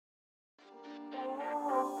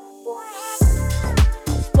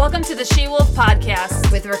Welcome to the She-Wolf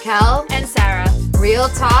Podcast with Raquel and Sarah. Real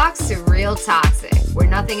talks to real toxic, where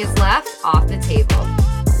nothing is left off the table.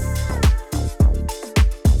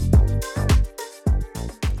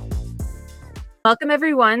 Welcome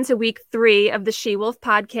everyone to week 3 of the She-Wolf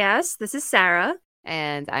Podcast. This is Sarah.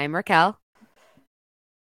 And I'm Raquel.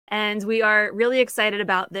 And we are really excited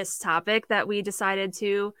about this topic that we decided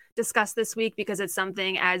to discuss this week because it's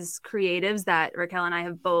something as creatives that Raquel and I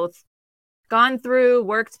have both gone through,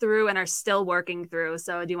 worked through, and are still working through.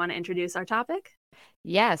 So do you want to introduce our topic?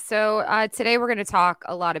 Yeah, so today we're going to talk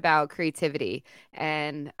a lot about creativity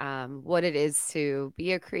and what it is to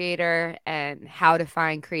be a creator and how to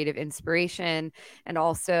find creative inspiration, and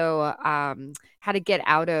also how to get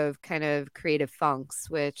out of kind of creative funks,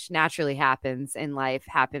 which naturally happens in life,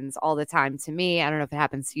 happens all the time to me. I don't know if it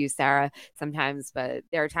happens to you, Sarah, sometimes, but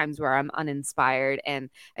there are times where I'm uninspired. And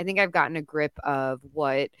I think I've gotten a grip of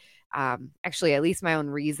what actually at least my own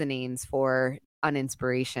reasonings for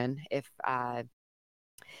uninspiration. If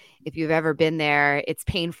you've ever been there, it's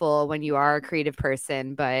painful when you are a creative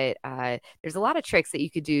person, but there's a lot of tricks that you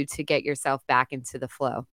could do to get yourself back into the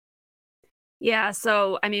flow. Yeah.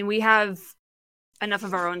 So, I mean, we have enough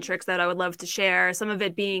of our own tricks that I would love to share. Some of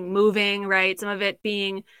it being moving, right? Some of it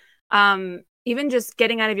being even just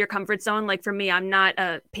getting out of your comfort zone. Like for me, I'm not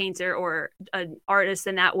a painter or an artist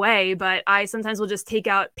in that way, but I sometimes will just take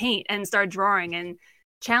out paint and start drawing, and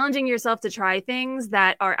challenging yourself to try things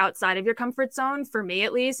that are outside of your comfort zone, for me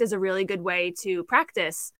at least, is a really good way to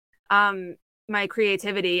practice my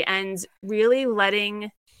creativity and really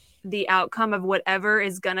letting the outcome of whatever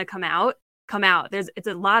is going to come out. It's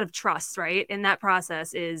a lot of trust, right? In that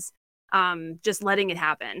process is just letting it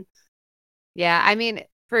happen. Yeah, I mean,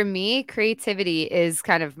 for me, creativity is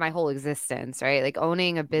kind of my whole existence, right? Like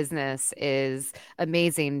owning a business is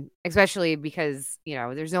amazing, especially because,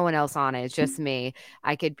 there's no one else on it. It's just me.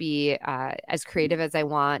 I could be as creative as I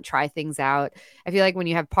want, try things out. I feel like when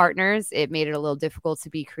you have partners, it made it a little difficult to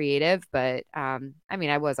be creative. But I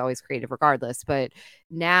was always creative regardless. But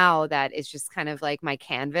now that it's just kind of like my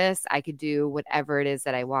canvas, I could do whatever it is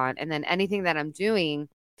that I want. And then anything that I'm doing,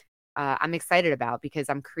 I'm excited about because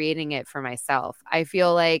I'm creating it for myself. I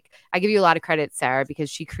feel like I give you a lot of credit, Sarah, because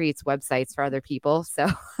she creates websites for other people. So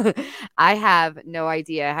I have no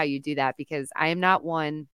idea how you do that because I am not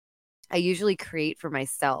one. I usually create for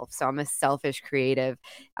myself. So I'm a selfish creative,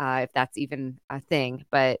 if that's even a thing.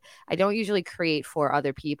 But I don't usually create for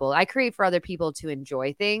other people. I create for other people to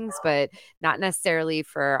enjoy things, but not necessarily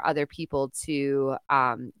for other people to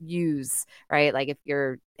use, right? Like if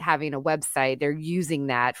you're having a website, they're using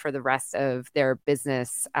that for the rest of their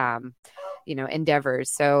business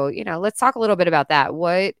endeavors. So, let's talk a little bit about that.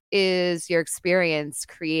 What is your experience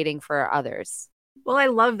creating for others? Well, I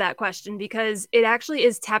love that question because it actually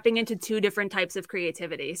is tapping into 2 different types of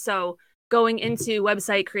creativity. So going into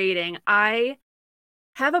website creating, I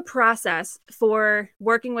have a process for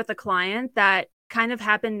working with a client that kind of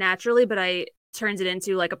happened naturally, but I turned it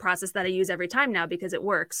into like a process that I use every time now because it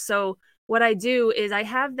works. So what I do is I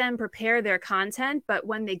have them prepare their content, but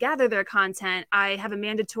when they gather their content, I have a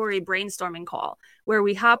mandatory brainstorming call where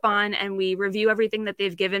we hop on and we review everything that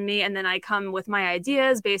they've given me. And then I come with my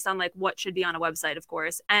ideas based on like what should be on a website, of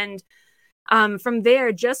course. And from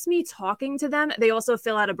there, just me talking to them, they also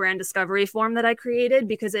fill out a brand discovery form that I created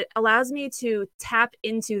because it allows me to tap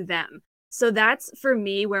into them. So that's for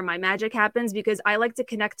me where my magic happens because I like to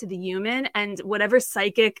connect to the human, and whatever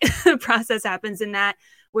psychic process happens in that,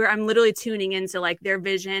 where I'm literally tuning into like their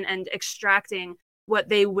vision and extracting what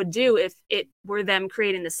they would do if it were them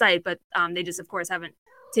creating the site. But they just, of course, haven't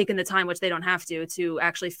taken the time, which they don't have to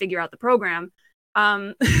actually figure out the program.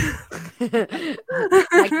 My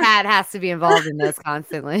cat has to be involved in this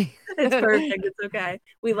constantly. It's perfect. It's okay.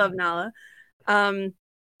 We love Nala.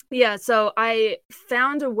 Yeah, so I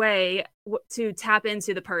found a way to tap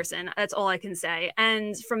into the person. That's all I can say.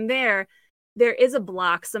 And from there is a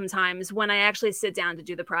block sometimes when I actually sit down to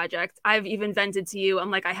do the project. I've even vented to you.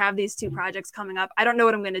 I'm like, I have these 2 projects coming up. I don't know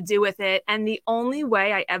what I'm going to do with it. And the only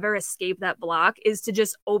way I ever escape that block is to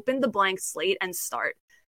just open the blank slate and start.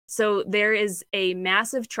 So there is a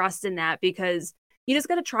massive trust in that because you just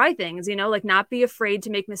got to try things, like not be afraid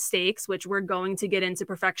to make mistakes, which we're going to get into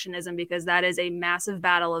perfectionism because that is a massive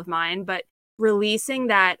battle of mine. But releasing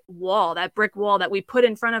that wall, that brick wall that we put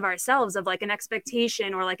in front of ourselves of like an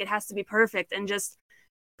expectation or like it has to be perfect, and just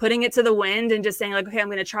putting it to the wind and just saying like, okay, I'm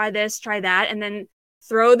going to try this, try that, and then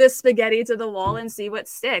throw this spaghetti to the wall and see what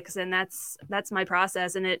sticks. And that's my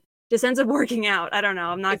process. And it just ends up working out. I don't know.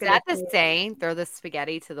 I'm not Is going to that the saying? Throw the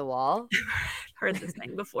spaghetti to the wall? heard this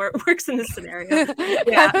thing before. It works in this scenario.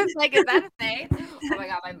 I was like, is that a thing? Oh my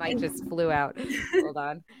God, my mic just flew out. Hold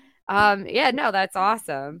on. Yeah, no, that's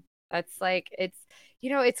awesome. That's like,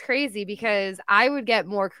 it's crazy because I would get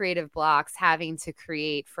more creative blocks having to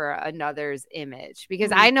create for another's image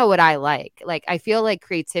because I know what I like. Like, I feel like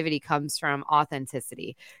creativity comes from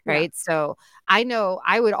authenticity, right? So I know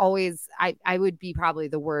I would be probably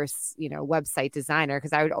the worst, website designer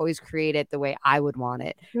because I would always create it the way I would want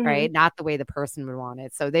it, right? Not the way the person would want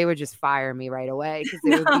it. So they would just fire me right away because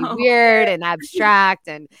it would be weird and abstract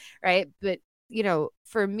and right. But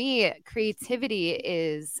for me, creativity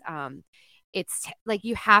is like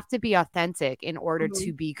you have to be authentic in order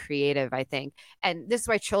to be creative, I think. And this is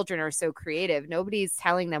why children are so creative. Nobody's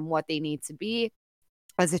telling them what they need to be.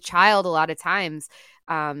 As a child, a lot of times,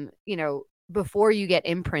 before you get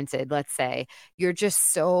imprinted, let's say, you're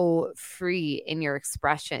just so free in your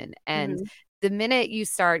expression. And the minute you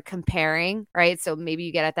start comparing, right? So maybe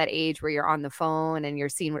you get at that age where you're on the phone and you're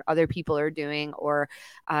seeing what other people are doing, or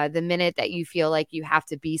the minute that you feel like you have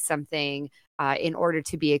to be something in order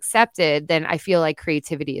to be accepted, then I feel like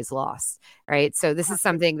creativity is lost, right? So this is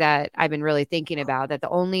something that I've been really thinking about, that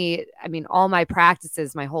all my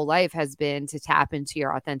practices, my whole life has been to tap into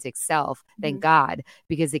your authentic self, thank God,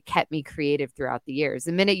 because it kept me creative throughout the years.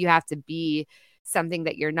 The minute you have to be something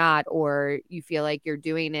that you're not, or you feel like you're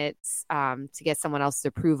doing it to get someone else's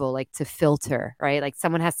approval, like to filter, right? Like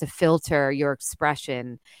someone has to filter your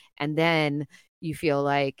expression, and then you feel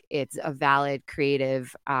like it's a valid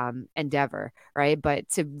creative endeavor, right? But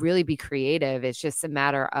to really be creative, it's just a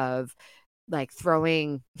matter of like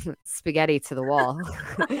throwing spaghetti to the wall.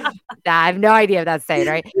 I have no idea if that's saying,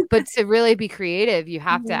 right? But to really be creative, you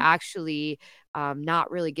have to actually not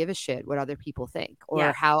really give a shit what other people think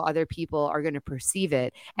or how other people are going to perceive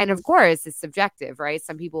it. And of course, it's subjective, right?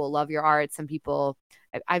 Some people will love your art. Some people,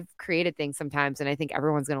 I've created things sometimes and I think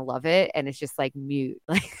everyone's going to love it. And it's just like mute,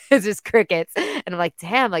 like it's just crickets. And I'm like,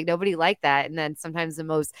 damn, like nobody liked that. And then sometimes the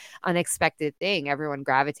most unexpected thing everyone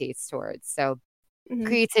gravitates towards. So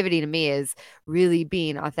creativity to me is really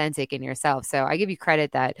being authentic in yourself. So I give you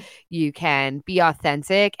credit that you can be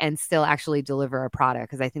authentic and still actually deliver a product,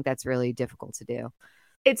 because I think that's really difficult to do.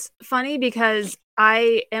 It's funny because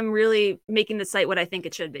I am really making the site what I think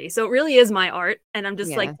it should be. So it really is my art, and I'm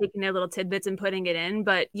just like taking their little tidbits and putting it in.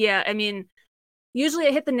 But yeah, I mean, usually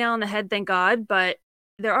I hit the nail on the head, thank God. But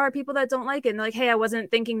there are people that don't like it. And they're like, hey, I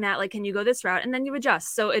wasn't thinking that. Like, can you go this route? And then you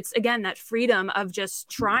adjust. So it's, again, that freedom of just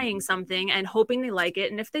trying something and hoping they like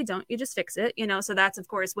it. And if they don't, you just fix it, So that's, of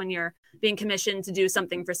course, when you're being commissioned to do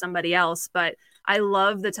something for somebody else. But I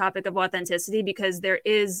love the topic of authenticity because there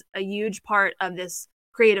is a huge part of this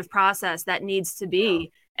creative process that needs to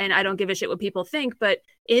be. And I don't give a shit what people think. But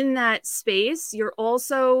in that space, you're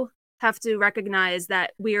also have to recognize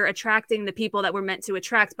that we're attracting the people that we're meant to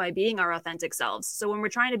attract by being our authentic selves. So when we're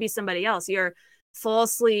trying to be somebody else, you're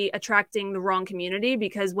falsely attracting the wrong community,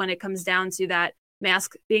 because when it comes down to that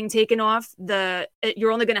mask being taken off,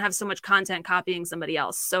 you're only going to have so much content copying somebody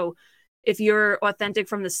else. So if you're authentic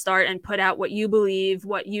from the start and put out what you believe,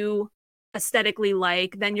 what you aesthetically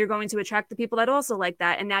like, then you're going to attract the people that also like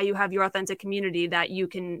that. And now you have your authentic community that you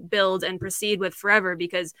can build and proceed with forever,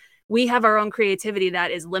 because we have our own creativity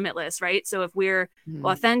that is limitless, right? So if we're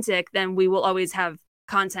authentic, then we will always have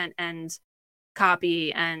content and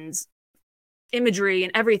copy and imagery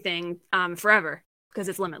and everything forever, because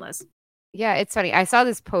it's limitless. Yeah, it's funny. I saw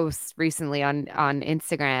this post recently on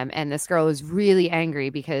Instagram, and this girl was really angry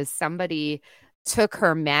because somebody took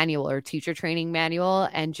her manual or teacher training manual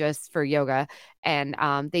and just for yoga, and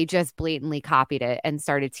they just blatantly copied it and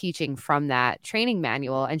started teaching from that training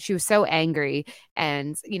manual. And she was so angry.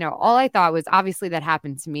 And all I thought was, obviously that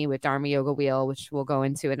happened to me with Dharma Yoga Wheel, which we'll go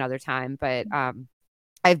into another time, but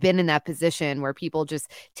I've been in that position where people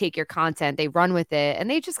just take your content, they run with it, and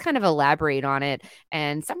they just kind of elaborate on it,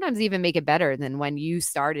 and sometimes even make it better than when you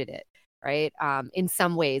started it. Right. In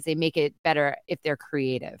some ways, they make it better if they're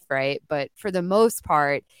creative. Right. But for the most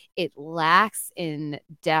part, it lacks in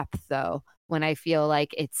depth, though, when I feel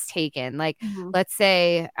like it's taken. Like, let's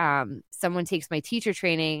say someone takes my teacher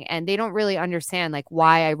training and they don't really understand like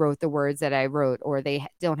why I wrote the words that I wrote, or they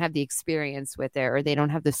don't have the experience with it, or they don't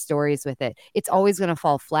have the stories with it. It's always going to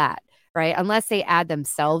fall flat. Right. Unless they add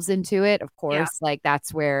themselves into it, of course, like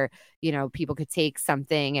that's where, people could take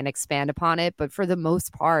something and expand upon it. But for the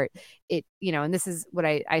most part, and this is what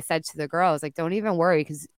I said to the girl, I was like, don't even worry,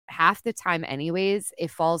 because half the time anyways,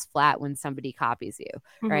 it falls flat when somebody copies you,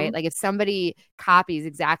 right? Mm-hmm. Like if somebody copies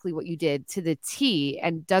exactly what you did to the T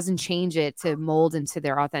and doesn't change it to mold into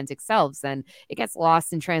their authentic selves, then it gets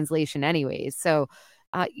lost in translation anyways. So,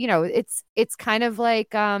 it's kind of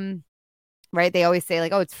like, right. They always say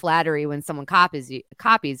like, oh, it's flattery when someone copies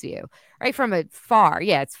you, right? From afar.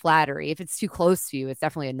 Yeah, it's flattery. If it's too close to you, it's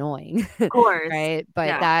definitely annoying. Of course. Right. But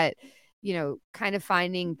Yeah. that, kind of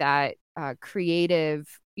finding that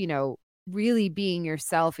creative, really being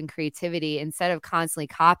yourself and creativity instead of constantly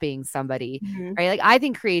copying somebody, Mm-hmm. right? Like I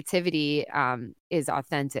think creativity is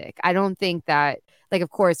authentic. I don't think that, like, of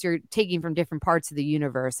course you're taking from different parts of the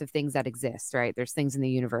universe of things that exist, right? There's things in the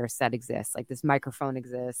universe that exist, like this microphone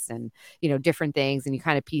exists and, different things, and you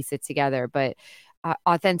kind of piece it together. But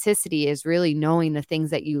authenticity is really knowing the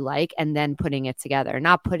things that you like and then putting it together,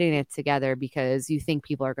 not putting it together because you think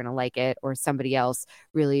people are going to like it or somebody else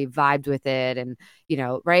really vibed with it. And,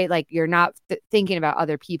 right. Like you're not thinking about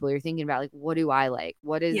other people. You're thinking about like, what do I like?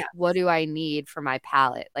 Yeah. What do I need for my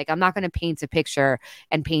palette? Like, I'm not going to paint a picture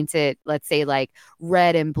and paint it, let's say like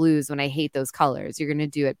red and blues when I hate those colors. You're going to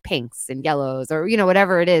do it pinks and yellows or,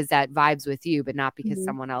 whatever it is that vibes with you, but not because Mm-hmm.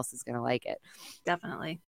 someone else is going to like it.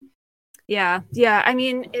 Definitely. Yeah. Yeah. I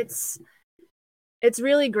mean, it's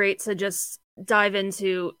really great to just dive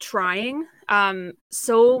into trying.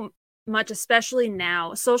 So much, especially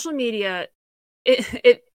now. Social media,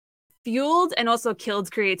 it fueled and also killed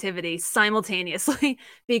creativity simultaneously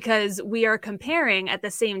because we are comparing at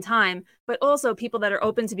the same time, but also people that are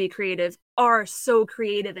open to be creative are so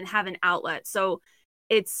creative and have an outlet. So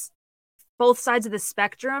it's both sides of the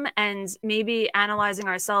spectrum, and maybe analyzing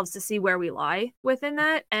ourselves to see where we lie within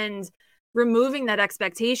that and removing that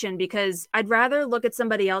expectation, because I'd rather look at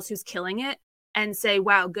somebody else who's killing it and say,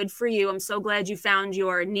 wow, good for you. I'm so glad you found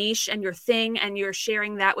your niche and your thing and you're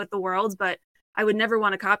sharing that with the world. But I would never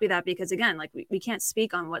want to copy that because, again, like we can't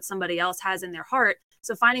speak on what somebody else has in their heart.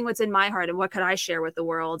 So finding what's in my heart and what could I share with the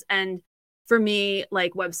world. And for me,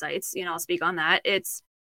 like websites, I'll speak on that. It's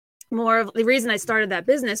more of the reason I started that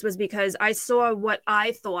business was because I saw what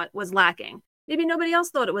I thought was lacking. Maybe nobody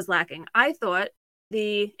else thought it was lacking. I thought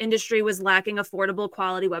the industry was lacking affordable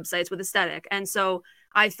quality websites with aesthetic. And so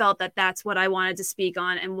I felt that that's what I wanted to speak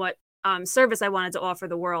on and what service I wanted to offer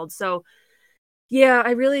the world. So yeah,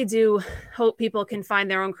 I really do hope people can find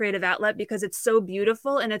their own creative outlet because it's so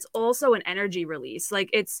beautiful, and it's also an energy release. Like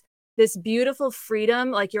it's this beautiful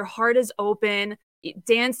freedom, like your heart is open,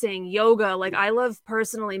 dancing, yoga. Like I love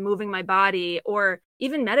personally moving my body or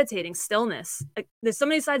even meditating, stillness. Like there's so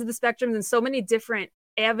many sides of the spectrum and so many different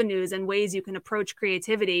avenues and ways you can approach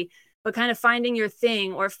creativity, but kind of finding your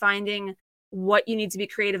thing or finding what you need to be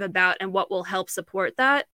creative about and what will help support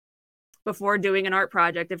that before doing an art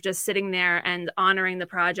project, of just sitting there and honoring the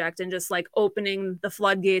project and just like opening the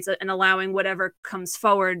floodgates and allowing whatever comes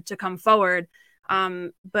forward to come forward.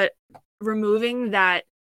 But removing that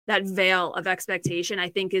veil of expectation, I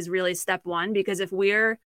think, is really step one, because if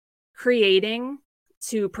we're creating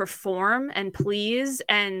to perform and please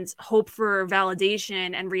and hope for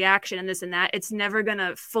validation and reaction and this and that, it's never going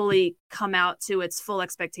to fully come out to its full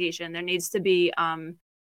expectation. There needs to be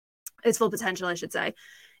its full potential, I should say.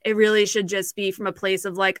 It really should just be from a place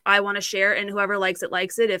of like, I want to share, and whoever likes it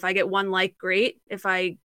likes it. If I get one like, great. If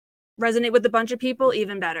I resonate with a bunch of people,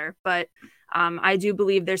 even better. But I do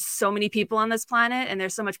believe there's so many people on this planet and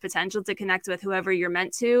there's so much potential to connect with whoever you're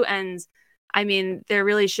meant to. And I mean, there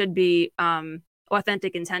really should be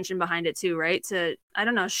authentic intention behind it too, right? To, I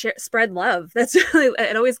don't know, spread love. That's really,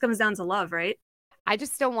 it always comes down to love, right? I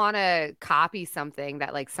just don't want to copy something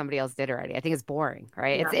that like somebody else did already. I think it's boring,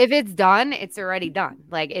 right? Yeah. If it's done, it's already done.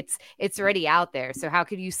 Like it's already out there. So how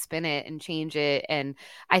could you spin it and change it? And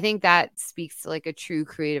I think that speaks to like a true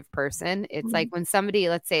creative person. It's Mm-hmm. like when somebody,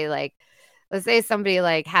 let's say somebody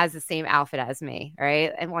like has the same outfit as me,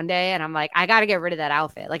 right? And one day, and I'm like, I got to get rid of that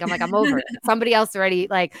outfit. Like, I'm over it. Somebody else already,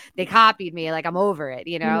 like, they copied me. Like, I'm over it,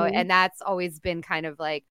 Mm-hmm. And that's always been kind of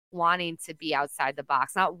like wanting to be outside the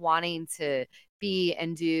box, not wanting to be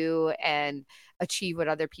and do and achieve what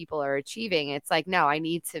other people are achieving. It's like, no, I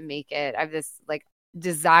need to make it. I have this like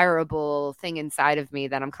desirable thing inside of me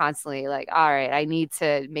that I'm constantly like, all right, I need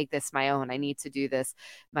to make this my own. I need to do this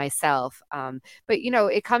myself. But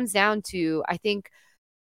it comes down to, I think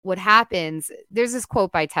what happens, there's this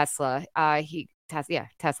quote by Tesla.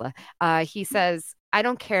 Tesla. He says, I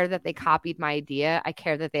don't care that they copied my idea. I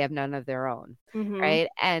care that they have none of their own. Mm-hmm. Right.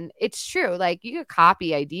 And it's true. Like you could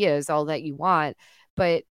copy ideas all that you want,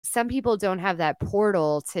 but some people don't have that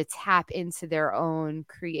portal to tap into their own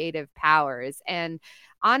creative powers. And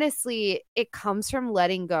honestly, it comes from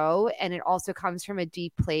letting go. And it also comes from a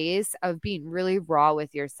deep place of being really raw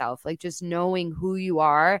with yourself, like just knowing who you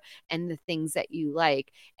are and the things that you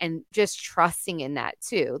like, and just trusting in that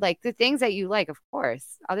too. Like the things that you like, of course,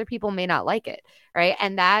 other people may not like it, right?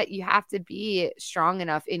 And that you have to be strong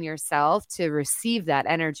enough in yourself to receive that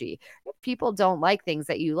energy. If people don't like things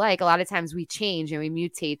that you like, a lot of times we change and we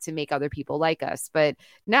mutate to make other people like us. But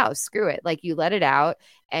no, screw it. Like you let it out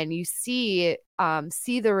and you see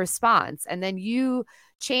the response, and then you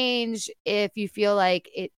change if you feel like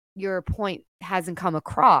your point hasn't come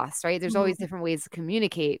across, right? There's always different ways to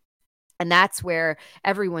communicate. And that's where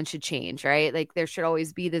everyone should change, right? Like there should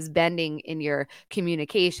always be this bending in your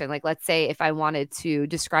communication. Like, let's say if I wanted to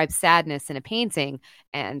describe sadness in a painting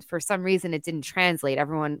and for some reason it didn't translate,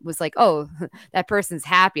 everyone was like, oh, that person's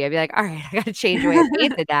happy. I'd be like, all right, I got to change the way I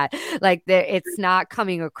painted that. Like it's not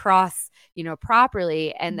coming across,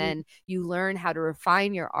 properly. And then you learn how to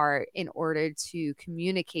refine your art in order to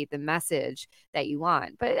communicate the message that you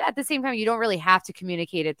want. But at the same time, you don't really have to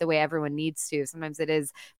communicate it the way everyone needs to. Sometimes it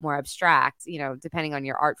is more abstract, depending on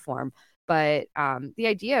your art form. But the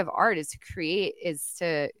idea of art is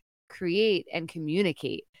to create and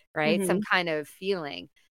communicate, right? Some kind of feeling.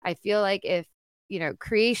 I feel like if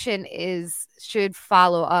creation should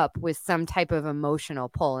follow up with some type of emotional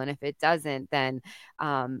pull. And if it doesn't, then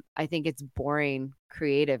I think it's boring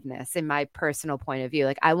creativeness in my personal point of view.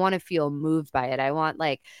 Like I want to feel moved by it. I want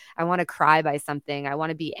to cry by something. I want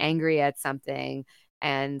to be angry at something.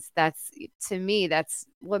 And to me, that's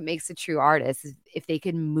what makes a true artist, is if they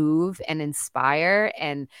can move and inspire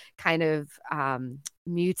and kind of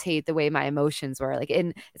mutate the way my emotions were.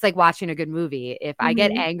 It's like watching a good movie. If I get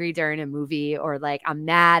angry during a movie, or like I'm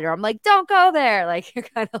mad, or I'm like, don't go there, like you're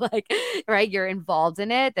kind of like, right, you're involved in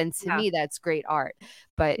it, then to me, that's great art.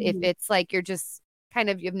 But if it's like you're just kind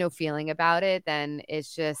of, you have no feeling about it, then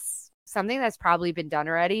it's just something that's probably been done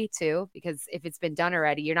already too, because if it's been done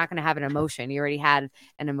already, you're not going to have an emotion. You already had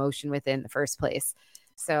an emotion within the first place.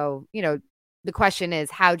 So, the question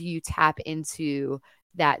is, how do you tap into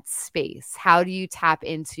that space? How do you tap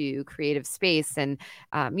into creative space? And,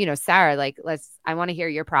 Sarah, I want to hear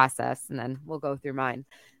your process and then we'll go through mine.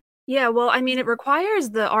 Yeah, well, I mean, it requires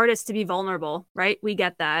the artist to be vulnerable, right? We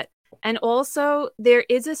get that. And also, there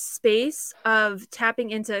is a space of tapping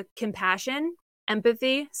into compassion,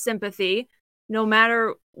 empathy, sympathy, no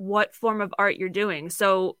matter what form of art you're doing.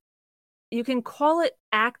 So you can call it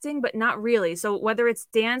acting, but not really. So whether it's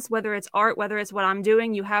dance, whether it's art, whether it's what I'm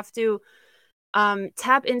doing, you have to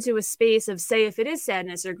tap into a space of, say, if it is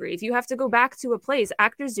sadness or grief, you have to go back to a place.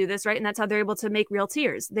 Actors do this, right? And that's how they're able to make real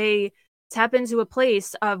tears. They tap into a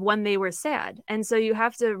place of when they were sad. And so you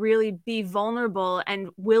have to really be vulnerable and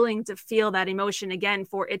willing to feel that emotion again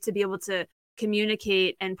for it to be able to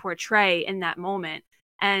communicate and portray in that moment.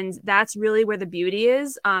 And that's really where the beauty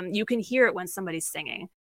is. You can hear it when somebody's singing,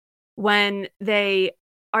 when they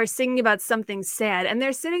are singing about something sad and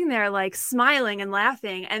they're sitting there like smiling and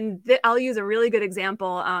laughing. And I'll use a really good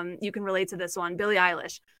example. You can relate to this one, Billie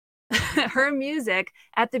Eilish. Her music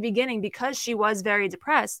at the beginning, because she was very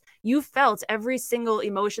depressed, you felt every single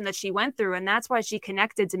emotion that she went through. And that's why she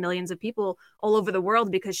connected to millions of people all over the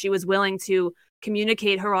world, because she was willing to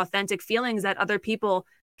communicate her authentic feelings that other people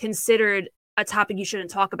considered a topic you shouldn't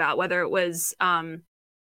talk about, whether it was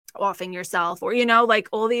offing yourself or, like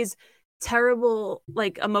all these terrible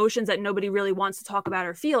like emotions that nobody really wants to talk about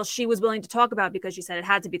or feel. She was willing to talk about because she said it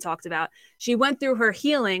had to be talked about. She went through her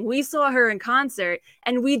healing. We saw her in concert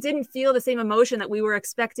and we didn't feel the same emotion that we were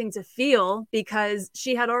expecting to feel because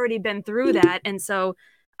she had already been through that. And so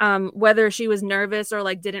whether she was nervous or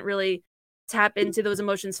like didn't really tap into those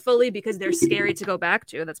emotions fully because they're scary to go back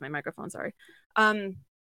to, that's my microphone, sorry,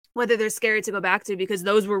 whether they're scary to go back to because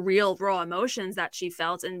those were real raw emotions that she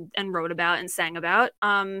felt and wrote about and sang about,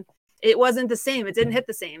 it wasn't the same. It didn't hit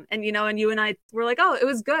the same. And, and you and I were like, oh, it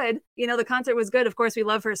was good. The concert was good. Of course, we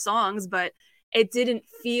love her songs, but it didn't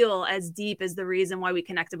feel as deep as the reason why we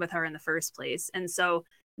connected with her in the first place. And so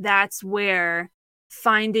that's where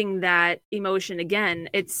finding that emotion again,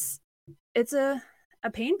 it's a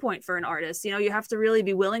pain point for an artist. You have to really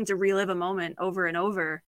be willing to relive a moment over and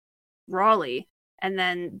over rawly. And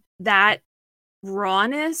then that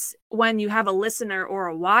rawness, when you have a listener or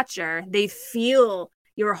a watcher, they feel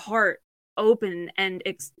your heart open and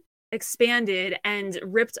expanded and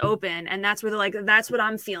ripped open. And that's where they're like, that's what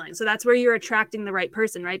I'm feeling. So that's where you're attracting the right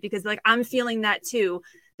person, right? Because like, I'm feeling that too.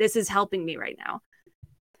 This is helping me right now.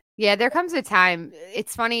 Yeah, there comes a time.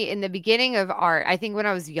 It's funny in the beginning of art. I think when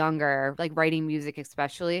I was younger, like writing music,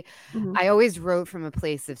 especially, Hmm. I always wrote from a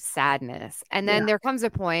place of sadness. And Yeah. then there comes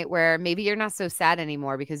a point where maybe you're not so sad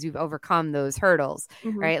anymore because you've overcome those hurdles,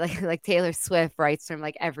 Hmm. right? Like Taylor Swift writes from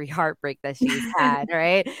like every heartbreak that she's had,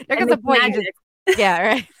 right? There And comes a it's point you just, magic. yeah,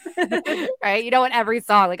 right. Right. You don't want every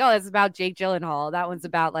song like, oh, it's about Jake Gyllenhaal. That one's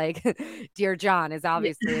about like Dear John is Yeah.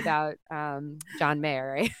 obviously about John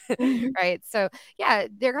Mayer, right? Hmm. Right. So yeah,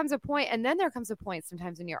 there comes a point, and then there comes a point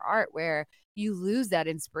sometimes in your art where you lose that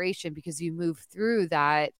inspiration because you move through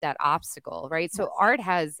that obstacle, right? So Yes. art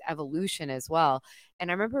has evolution as well.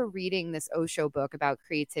 And I remember reading this Osho book about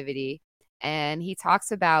creativity, and he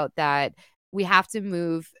talks about that we have to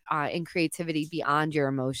move in creativity beyond your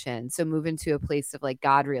emotion. So move into a place of like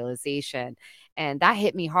God realization. And that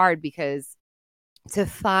hit me hard because to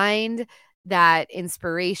find that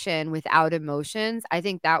inspiration without emotions, I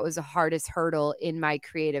think that was the hardest hurdle in my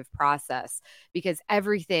creative process because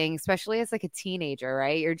everything, especially as like a teenager,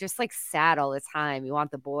 right? You're just like sad all the time. You want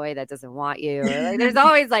the boy that doesn't want you, or like there's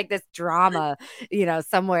always like this drama,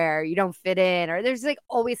 somewhere you don't fit in, or there's like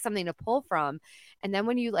always something to pull from. And then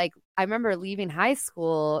when you like, I remember leaving high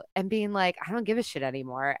school and being like, I don't give a shit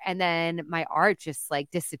anymore. And then my art just like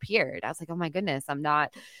disappeared. I was like, oh my goodness, I'm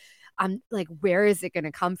like, where is it going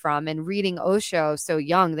to come from? And reading Osho so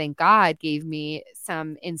young, thank God, gave me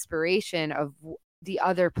some inspiration of the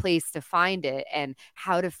other place to find it and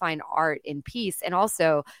how to find art in peace, and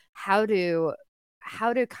also how to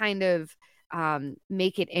kind of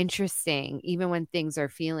make it interesting even when things are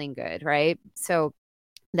feeling good, right? So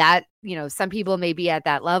that some people may be at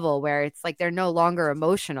that level where it's like they're no longer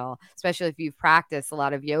emotional, especially if you've practiced a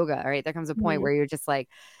lot of yoga, right? There comes a point Hmm. where you're just like,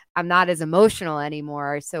 I'm not as emotional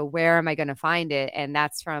anymore, so where am I going to find it? And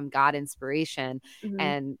that's from God inspiration. Hmm.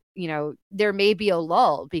 And there may be a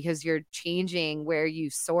lull because you're changing where you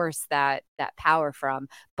source that power from,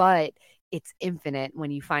 but it's infinite.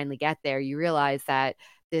 When you finally get there, you realize that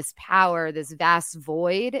this power, this vast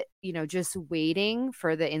void, just waiting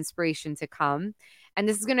for the inspiration to come. And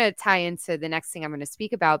this is going to tie into the next thing I'm going to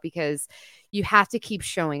speak about, because you have to keep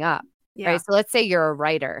showing up, right? Yeah. So let's say you're a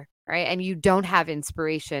writer, right? And you don't have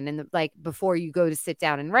inspiration and like before you go to sit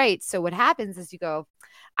down and write. So what happens is you go,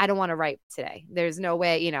 I don't want to write today. There's no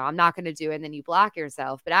way, I'm not going to do it. And then you block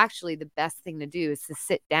yourself. But actually the best thing to do is to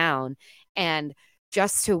sit down and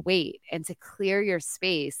just to wait and to clear your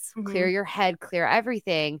space, clear Hmm. your head, clear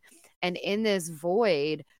everything. And in this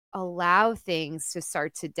void, allow things to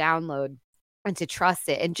start to download and to trust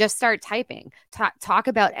it and just start typing. Talk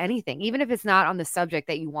about anything, even if it's not on the subject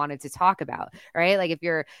that you wanted to talk about, right? Like if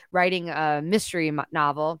you're writing a mystery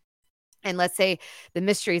novel and let's say the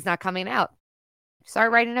mystery is not coming out,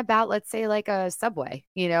 start writing about, let's say, like a subway,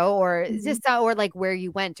 or Hmm. just or like where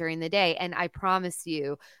you went during the day. And I promise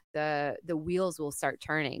you the wheels will start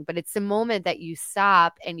turning. But it's the moment that you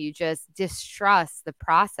stop and you just distrust the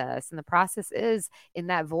process, and the process is in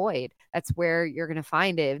that void. That's where you're going to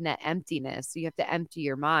find it, in that emptiness. So you have to empty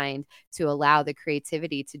your mind to allow the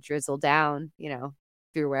creativity to drizzle down,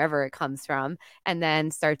 through wherever it comes from, and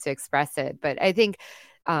then start to express it. But I think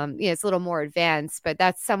it's a little more advanced, but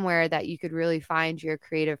that's somewhere that you could really find your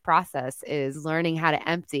creative process, is learning how to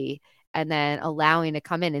empty and then allowing to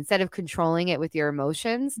come in instead of controlling it with your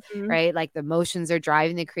emotions, Hmm. right? Like the emotions are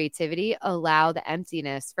driving the creativity, allow the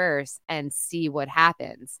emptiness first and see what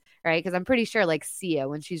happens, right? Because I'm pretty sure like Sia,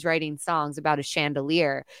 when she's writing songs about a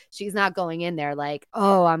chandelier, she's not going in there like,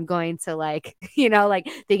 oh, I'm going to like, like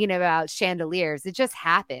thinking about chandeliers. It just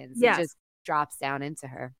happens. It Yes. just drops down into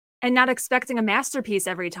her. And not expecting a masterpiece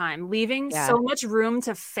every time, leaving Yeah. so much room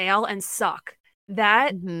to fail and suck.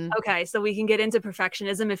 That, Mm-hmm. okay, so we can get into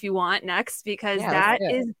perfectionism if you want next, because Yeah, let's that do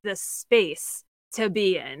it. is the space to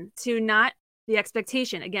be in, to not the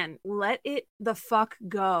expectation. Again, let it the fuck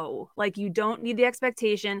go. Like, you don't need the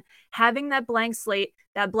expectation. Having that blank slate,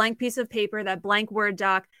 that blank piece of paper, that blank Word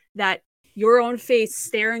doc, that your own face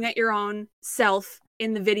staring at your own self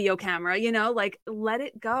in the video camera, like let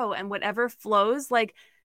it go. And whatever flows, like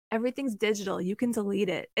everything's digital. You can delete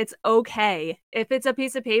it. It's okay. If it's a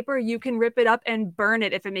piece of paper, you can rip it up and burn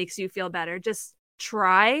it if it makes you feel better. Just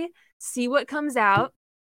try, see what comes out.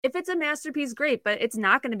 If it's a masterpiece, great, but it's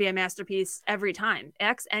not going to be a masterpiece every time.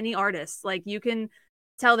 X any artist. Like, you can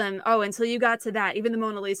tell them, oh, until you got to that, even the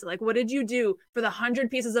Mona Lisa, like, what did you do for the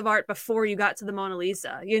 100 pieces of art before you got to the Mona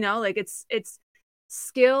Lisa? Like it's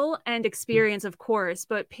skill and experience, of course,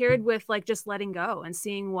 but paired with like just letting go and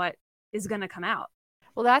seeing what is going to come out.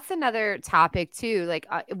 Well, that's another topic too. Like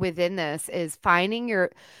within this is finding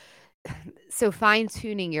so fine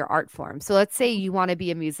tuning your art form. So let's say you want to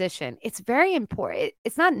be a musician. It's very important.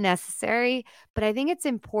 It's not necessary, but I think it's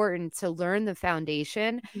important to learn the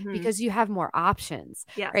foundation Mm-hmm. because you have more options,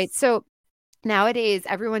 right? Yes. So nowadays,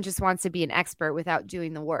 everyone just wants to be an expert without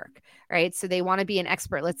doing the work, right? So they want to be an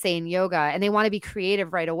expert, let's say in yoga, and they want to be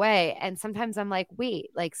creative right away. And sometimes I'm like,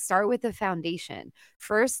 wait, like start with the foundation.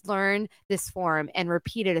 First, learn this form and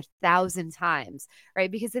repeat it 1,000 times,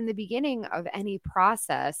 right? Because in the beginning of any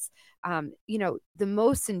process, the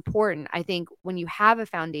most important, I think, when you have a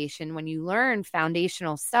foundation, when you learn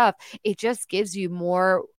foundational stuff, it just gives you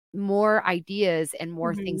more ideas and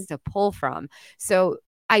more Mm-hmm. things to pull from. So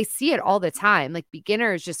I see it all the time. Like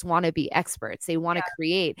beginners just want to be experts. They want to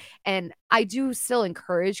create. And I do still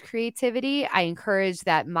encourage creativity. I encourage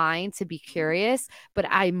that mind to be curious, but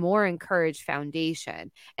I more encourage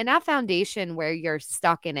foundation. And not foundation where you're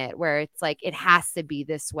stuck in it, where it's like it has to be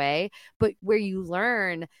this way, but where you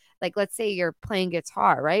learn, like let's say you're playing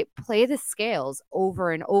guitar, right? Play the scales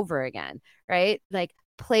over and over again, right? Like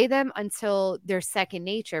play them until they're second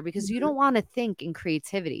nature because you Mm-hmm. don't want to think in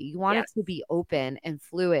creativity. You want it to Yes. be open and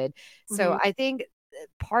fluid. So Mm-hmm. I think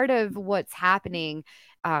part of what's happening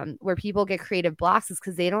where people get creative blocks is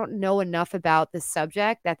because they don't know enough about the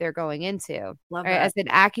subject that they're going into. Love Right? that. As an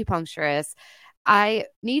acupuncturist, I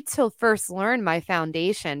need to first learn my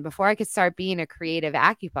foundation before I could start being a creative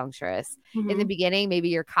acupuncturist. In the Mm-hmm. beginning, maybe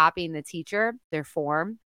you're copying the teacher, their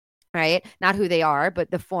form, right? Not who they are, but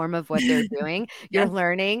the form of what they're doing. You're Yes.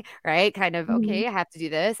 learning, right? Kind of, Mm-hmm. okay, I have to do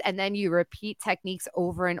this. And then you repeat techniques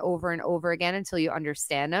over and over and over again until you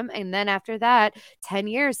understand them. And then after that, 10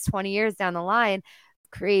 years, 20 years down the line,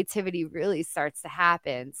 creativity really starts to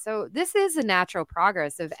happen. So this is a natural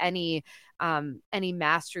progress of any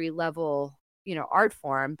mastery level, art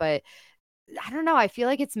form, but I don't know. I feel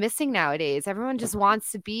like it's missing nowadays. Everyone just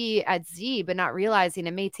wants to be at Z, but not realizing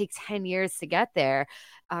it may take 10 years to get there.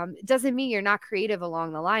 It doesn't mean you're not creative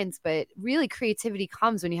along the lines, but really creativity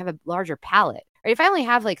comes when you have a larger palette. Right? If I only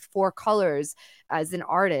have like 4 colors as an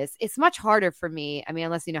artist, it's much harder for me. I mean,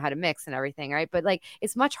 unless you know how to mix and everything, right? But like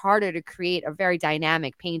it's much harder to create a very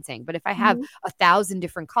dynamic painting. But if I have Mm-hmm. 1,000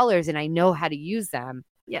 different colors and I know how to use them,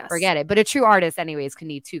 Yes. forget it. But a true artist, anyways, can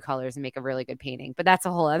need 2 colors and make a really good painting. But that's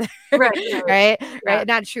a whole other Right. Right. right? Yeah. Right?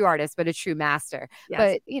 Not a true artist, but a true master. Yes.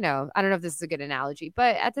 But, I don't know if this is a good analogy,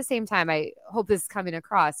 but at the same time, I hope this is coming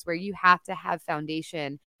across where you have to have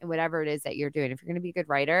foundation in whatever it is that you're doing. If you're going to be a good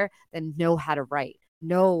writer, then know how to write,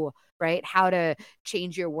 know, right? How to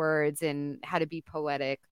change your words and how to be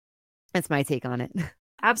poetic. That's my take on it.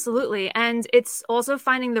 Absolutely. And it's also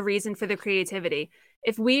finding the reason for the creativity.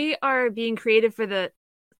 If we are being creative for the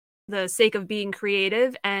sake of being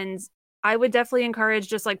creative, and I would definitely encourage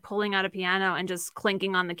just like pulling out a piano and just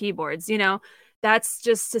clinking on the keyboards, that's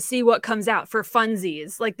just to see what comes out for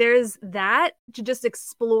funsies. Like there's that to just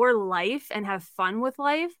explore life and have fun with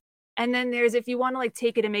life. And then there's if you want to like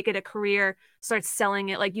take it and make it a career, start selling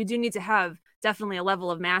it, like you do need to have definitely a level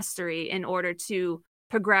of mastery in order to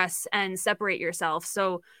progress and separate yourself.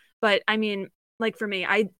 So, but I mean, like for me,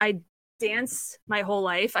 I dance my whole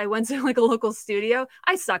life. I went to like a local studio.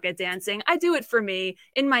 I suck at dancing. I do it for me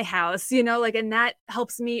in my house, like, and that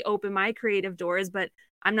helps me open my creative doors. But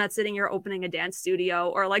I'm not sitting here opening a dance studio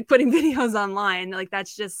or like putting videos online. Like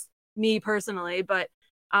that's just me personally. But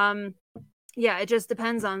yeah, it just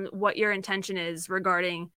depends on what your intention is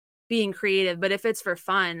regarding being creative. But if it's for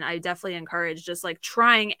fun, I definitely encourage just like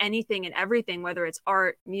trying anything and everything, whether it's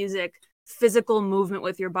art, music, physical movement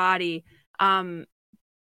with your body.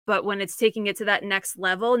 But when it's taking it to that next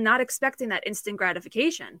level, not expecting that instant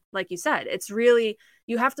gratification, like you said, it's really,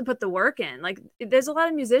 you have to put the work in. Like there's a lot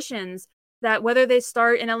of musicians that whether they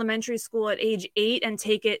start in elementary school at age 8 and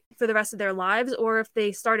take it for the rest of their lives, or if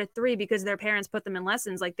they start at 3 because their parents put them in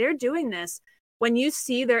lessons, like they're doing this when you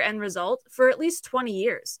see their end result for at least 20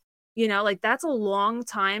 years. Like that's a long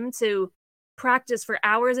time to practice for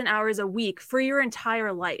hours and hours a week for your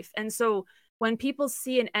entire life. And so when people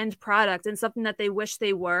see an end product and something that they wish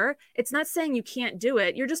they were, it's not saying you can't do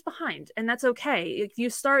it. You're just behind, and that's okay. If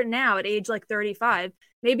you start now at age like 35,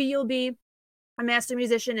 maybe you'll be a master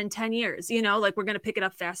musician in 10 years. Like we're going to pick it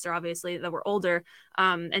up faster, obviously, that we're older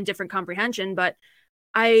and different comprehension. But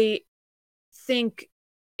I think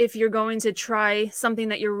if you're going to try something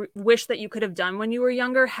that you wish that you could have done when you were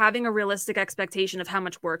younger, having a realistic expectation of how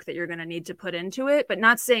much work that you're going to need to put into it, but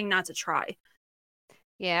not saying not to try.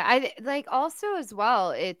 Yeah, I like also as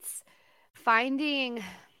well, it's finding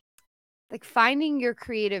finding your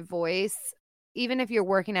creative voice, even if you're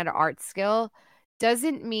working at an art skill,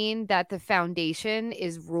 doesn't mean that the foundation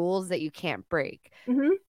is rules that you can't break.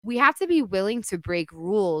 Mm-hmm. We have to be willing to break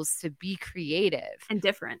rules to be creative. And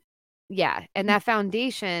different. yeah. And that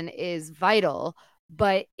foundation is vital,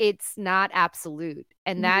 but it's not absolute.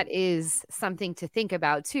 And that is something to think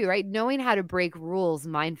about too, right? Knowing how to break rules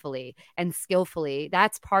mindfully and skillfully,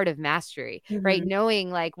 that's part of mastery, right? Knowing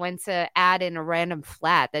like when to add in a random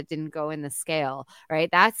flat that didn't go in the scale, right?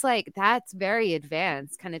 That's very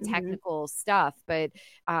advanced kind of technical stuff. But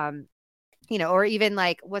you know, or even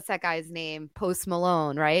like, what's that guy's name? Post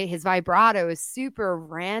Malone, right? His vibrato is super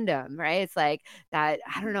random, right? It's like that,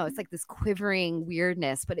 I don't know, it's like this quivering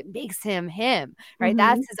weirdness, but it makes him, right?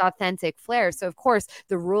 That's his authentic flair. So, of course,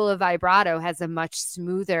 the rule of vibrato has a much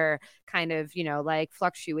smoother kind of, you know, like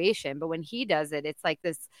fluctuation. But when he does it, it's like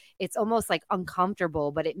this, it's almost like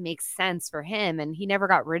uncomfortable, but it makes sense for him. And he never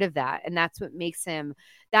got rid of that. And that's what makes him,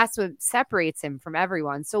 that's what separates him from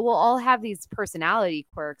everyone. So we'll all have these personality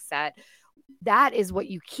quirks that is what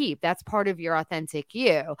you keep. That's part of your authentic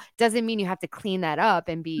you. Doesn't mean you have to clean that up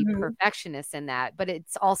and be perfectionist in that, but it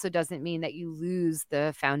also doesn't mean that you lose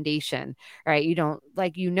the foundation, right? You don't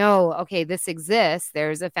like, you know, okay, this exists.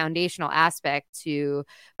 There's a foundational aspect to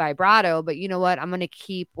vibrato, but you know what? I'm going to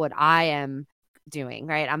keep what I am doing,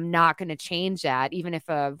 right? I'm not going to change that. Even if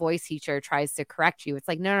a voice teacher tries to correct you, it's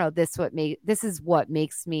like, no, this is what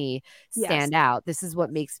makes me stand out. This is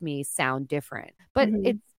what makes me sound different.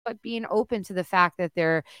 But being open to the fact that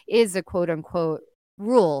there is a quote unquote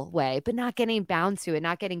rule way, but not getting bound to it,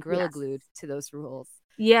 not getting gorilla glued to those rules.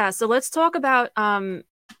 Yeah. So let's talk about, I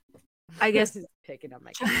guess picking up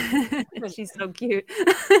my she's so cute.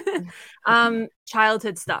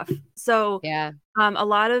 Childhood stuff. So yeah. A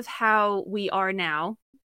lot of how we are now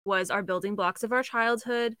was our building blocks of our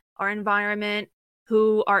childhood, our environment,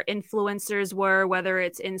 who our influencers were, whether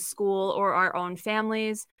it's in school or our own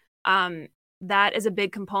families. That is a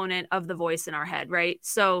big component of the voice in our head, right?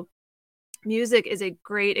 So music is a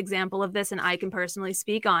great example of this, and I can personally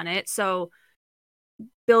speak on it. So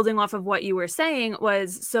building off of what you were saying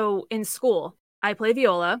was, so in school, I play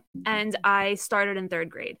viola and I started in 3rd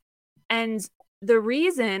grade. And the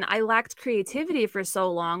reason I lacked creativity for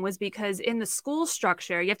so long was because in the school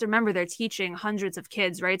structure, you have to remember they're teaching hundreds of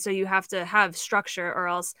kids, right? So you have to have structure or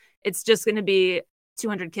else it's just going to be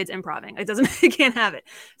 200 kids improving. It doesn't, you can't have it.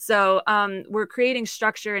 So we're creating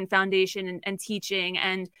structure and foundation and teaching.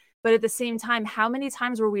 But at the same time, how many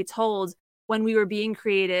times were we told when we were being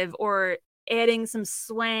creative or adding some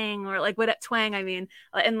swang or like what twang, I mean,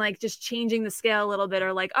 and like just changing the scale a little bit,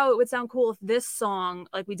 or like, oh, it would sound cool if this song,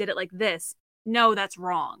 like we did it like this. No, that's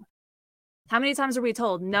wrong. How many times are we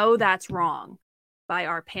told, no, that's wrong, by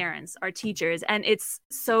our parents, our teachers? And it's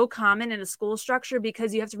so common in a school structure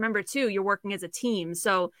because you have to remember too, you're working as a team.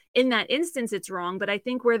 So in that instance, it's wrong. But I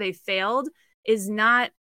think where they failed is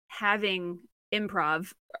not having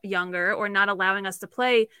improv younger or not allowing us to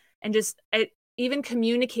play, and just even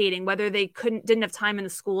communicating, whether they didn't have time in the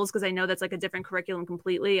schools, because I know that's like a different curriculum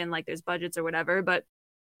completely and like there's budgets or whatever, but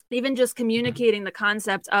even just communicating the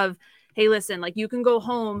concept of, hey, listen, like you can go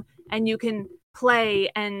home and you can play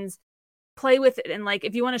with it, and like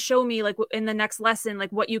if you want to show me like in the next lesson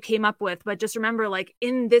like what you came up with, but just remember, like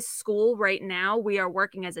in this school right now we are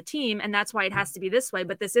working as a team, and that's why it has to be this way,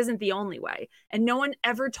 but this isn't the only way. And no one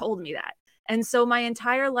ever told me that. And so my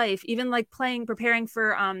entire life, even like preparing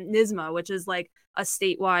for NYSSMA, which is like a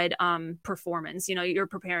statewide performance, you know, you're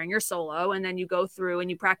preparing your solo and then you go through and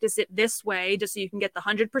you practice it this way just so you can get the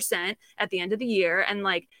 100% at the end of the year. And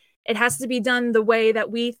like it has to be done the way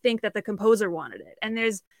that we think that the composer wanted it. And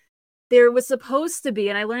there was supposed to be,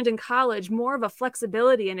 and I learned in college, more of a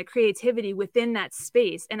flexibility and a creativity within that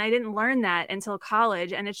space. And I didn't learn that until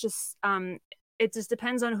college. And it's just, it just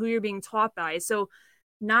depends on who you're being taught by. So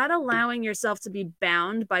not allowing yourself to be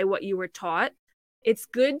bound by what you were taught. It's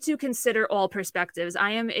good to consider all perspectives.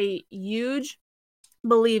 I am a huge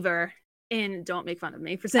believer in, don't make fun of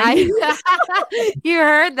me for saying you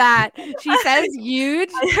heard that. She says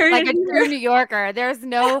huge, like a true New Yorker. There's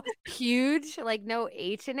no huge, like no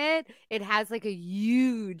H in it. It has like a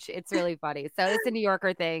huge. It's really funny. So it's a New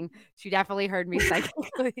Yorker thing. She definitely heard me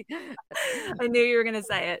psychically. I knew you were going to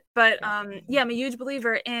say it. But yeah, I'm a huge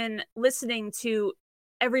believer in listening to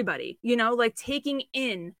everybody, you know, like taking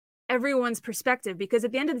in everyone's perspective, because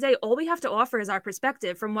at the end of the day, all we have to offer is our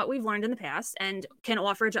perspective from what we've learned in the past and can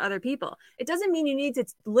offer to other people. It doesn't mean you need to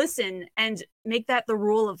listen and make that the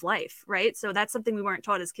rule of life, right? So that's something we weren't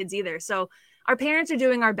taught as kids either. So our parents are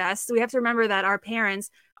doing our best. We have to remember that our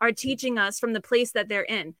parents are teaching us from the place that they're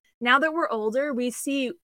in. Now that we're older, we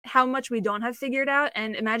see how much we don't have figured out.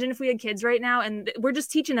 And imagine if we had kids right now and we're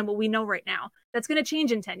just teaching them what we know right now. That's going to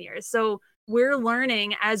change in 10 years. So we're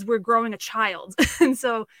learning as we're growing a child. And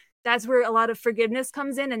so that's where a lot of forgiveness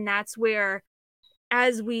comes in. And that's where,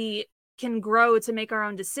 as we can grow to make our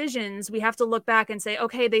own decisions, we have to look back and say,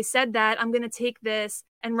 okay, they said that, I'm going to take this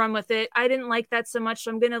and run with it. I didn't like that so much,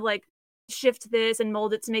 so I'm going to like shift this and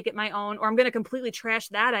mold it to make it my own, or I'm going to completely trash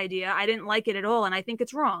that idea. I didn't like it at all and I think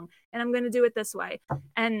it's wrong, and I'm going to do it this way.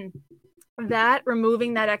 And that,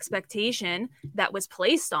 removing that expectation that was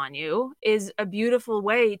placed on you, is a beautiful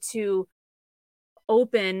way to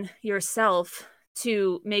open yourself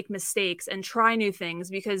to make mistakes and try new things,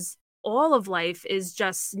 because all of life is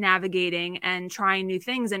just navigating and trying new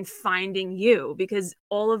things and finding you, because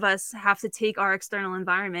all of us have to take our external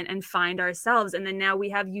environment and find ourselves, and then now we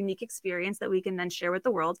have unique experience that we can then share with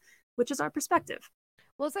the world, which is our perspective.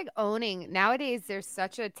 Well, it's like owning. Nowadays, there's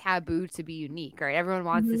such a taboo to be unique, right? Everyone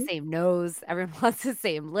wants the Mm-hmm. same nose. Everyone wants the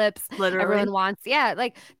same lips. Literally. Everyone wants, yeah,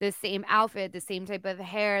 like the same outfit, the same type of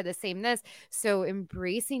hair, the same this. So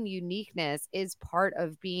embracing uniqueness is part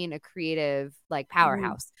of being a creative, like Mm-hmm.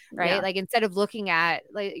 powerhouse, right? Yeah. Like instead of looking at,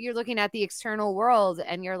 like, you're looking at the external world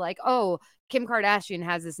and you're like, oh, Kim Kardashian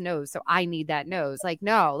has this nose, so I need that nose. Like,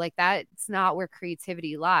 no, like that's not where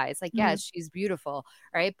creativity lies. Like, Mm-hmm. yes, she's beautiful,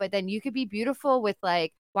 right? But then you could be beautiful with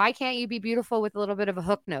like, why can't you be beautiful with a little bit of a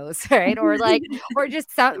hook nose, right? Or like, or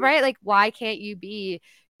just some, right? Like, why can't you be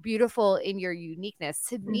beautiful in your uniqueness?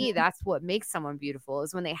 To me, Mm-hmm. that's what makes someone beautiful,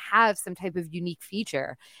 is when they have some type of unique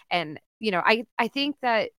feature. And, you know, I think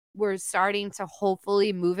that we're starting to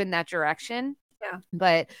hopefully move in that direction. Yeah.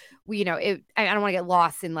 But we, you know, I don't want to get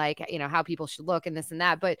lost in like, you know, how people should look and this and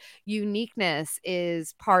that, but uniqueness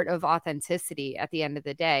is part of authenticity at the end of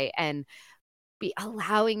the day. And be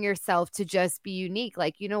allowing yourself to just be unique.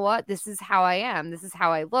 Like, you know what? This is how I am. This is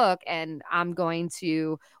how I look. And I'm going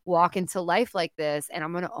to walk into life like this and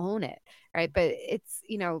I'm going to own it. Right. But it's,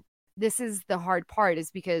 you know, this is the hard part,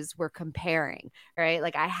 is because we're comparing, right?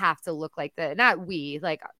 Like I have to look like not we,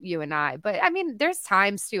 like you and I, but I mean, there's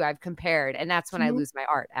times too I've compared, and that's when I Mm-hmm. lose my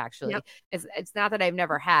art. Actually, Yep. it's not that I've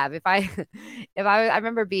never have. If I, I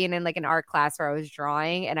remember being in like an art class where I was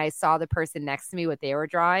drawing and I saw the person next to me what they were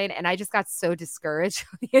drawing, and I just got so discouraged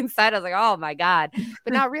on the inside. I was like, oh my God,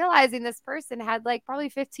 but not realizing this person had like probably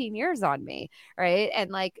 15 years on me, right?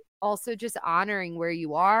 And like also just honoring where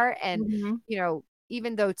you are, and Mm-hmm. you know,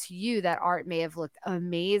 even though to you that art may have looked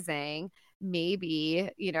amazing, maybe,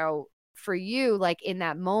 you know, for you, like in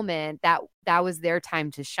that moment, that was their time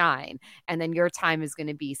to shine. And then your time is going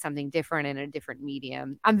to be something different in a different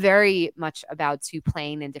medium. I'm very much about to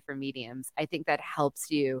playing in different mediums. I think that helps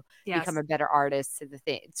you become Yes. a better artist to the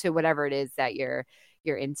thing, to whatever it is that you're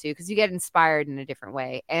into, because you get inspired in a different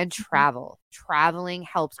way. And traveling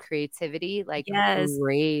helps creativity like Yes.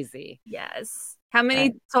 crazy. Yes. How Right.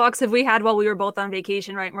 many talks have we had while we were both on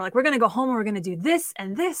vacation, right? And we're like, we're going to go home and we're going to do this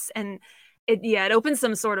and this. And it opens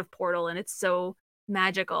some sort of portal, and it's so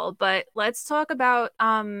magical. But let's talk about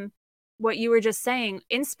what you were just saying,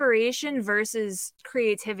 inspiration versus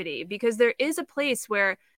creativity, because there is a place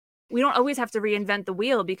where we don't always have to reinvent the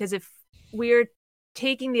wheel, because if we're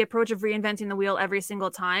taking the approach of reinventing the wheel every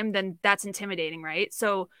single time, then that's intimidating, right?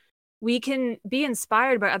 So we can be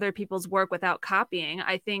inspired by other people's work without copying.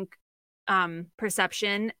 I think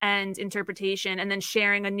perception and interpretation and then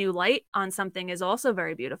sharing a new light on something is also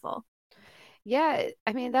very beautiful. Yeah,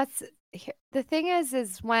 I mean, that's the thing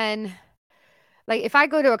is when, like, if I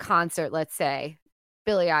go to a concert, let's say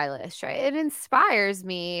Billie Eilish, right? It inspires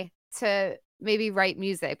me to maybe write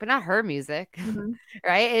music, but not her music, Mm-hmm.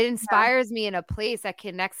 right? It Yeah. inspires me in a place that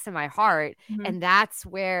connects to my heart. Mm-hmm. And that's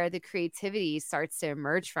where the creativity starts to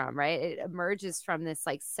emerge from, right? It emerges from this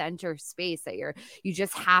like center space that you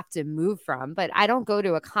just have to move from. But I don't go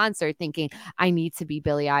to a concert thinking, I need to be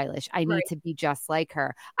Billie Eilish. I need Right. to be just like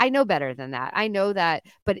her. I know better than that. I know that.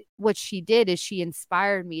 But what she did is she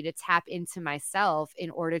inspired me to tap into myself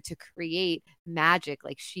in order to create magic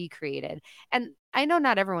like she created. And I know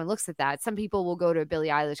not everyone looks at that. Some people will go to a Billie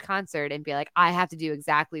Eilish concert and be like, I have to do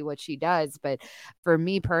exactly what she does. But for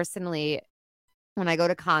me personally, when I go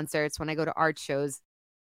to concerts, when I go to art shows,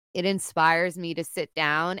 it inspires me to sit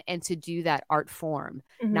down and to do that art form,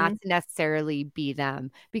 not Mm-hmm. to necessarily be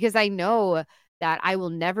them, because I know that I will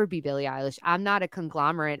never be Billie Eilish. I'm not a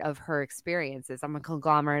conglomerate of her experiences. I'm a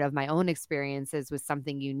conglomerate of my own experiences with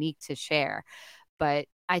something unique to share. But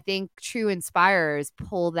I think true inspirers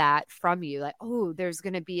pull that from you. Like, oh, there's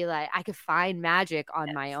going to be like, I could find magic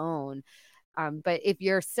on my own. But if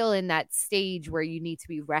you're still in that stage where you need to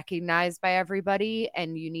be recognized by everybody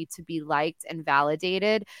and you need to be liked and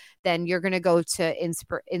validated, then you're going to go to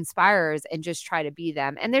inspirers and just try to be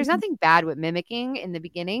them. And there's Mm-hmm. nothing bad with mimicking in the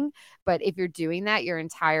beginning. But if you're doing that your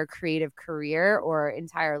entire creative career or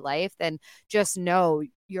entire life, then just know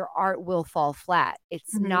your art will fall flat.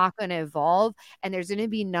 It's Mhm. not going to evolve, and there's going to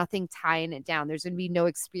be nothing tying it down. There's going to be no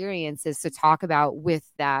experiences to talk about with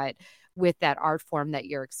that art form that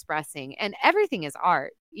you're expressing. And everything is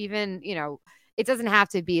art. Even, it doesn't have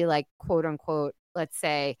to be like, quote unquote, let's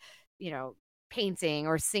say, painting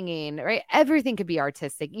or singing, right? Everything could be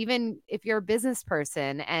artistic. Even if you're a business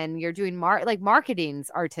person and you're doing marketing's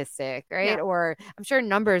artistic, right? Yeah. Or I'm sure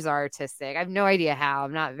numbers are artistic. I have no idea how.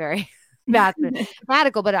 I'm not very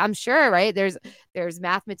mathematical, but I'm sure, right? There's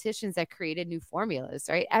mathematicians that created new formulas,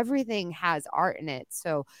 right? Everything has art in it.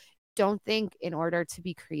 So don't think in order to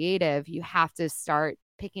be creative, you have to start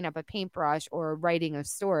picking up a paintbrush or writing a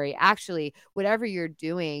story. Actually, whatever you're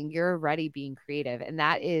doing, you're already being creative. And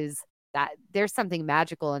that there's something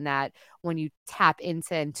magical in that when you tap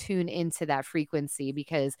into and tune into that frequency,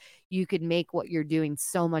 because you could make what you're doing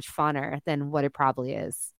so much funner than what it probably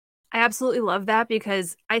is. I absolutely love that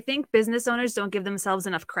because I think business owners don't give themselves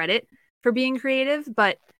enough credit for being creative,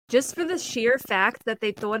 but just for the sheer fact that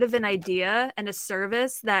they thought of an idea and a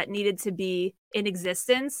service that needed to be in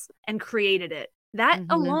existence and created it. That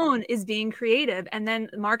Mm-hmm. alone is being creative. And then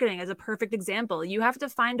marketing is a perfect example. You have to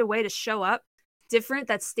find a way to show up different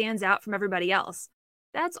that stands out from everybody else.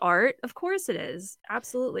 That's art. Of course it is.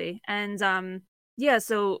 Absolutely. And yeah,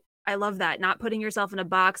 so I love that. Not putting yourself in a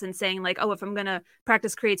box and saying like, "Oh, if I'm going to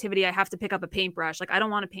practice creativity, I have to pick up a paintbrush." Like, I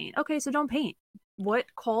don't want to paint. Okay, so don't paint. What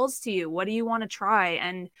calls to you? What do you want to try?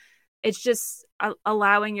 And it's just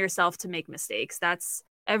allowing yourself to make mistakes. That's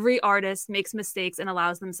every artist makes mistakes and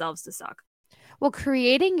allows themselves to suck. Well,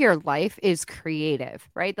 creating your life is creative,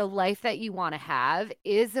 right? The life that you want to have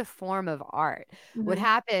is a form of art. What Mm-hmm.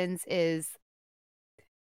 happens is,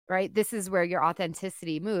 right, this is where your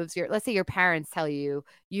authenticity moves. Let's say your parents tell you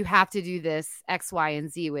you have to do this X, Y,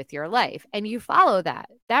 and Z with your life, and you follow that.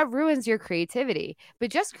 That ruins your creativity.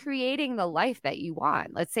 But just creating the life that you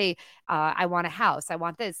want, let's say, I want a house, I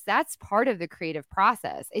want this, that's part of the creative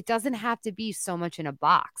process. It doesn't have to be so much in a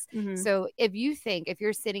box. Mm-hmm. So if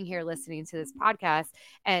you're sitting here listening to this podcast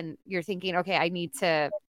and you're thinking, okay, I need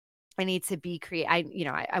to be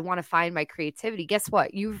I want to find my creativity. Guess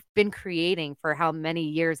what? You've been creating for how many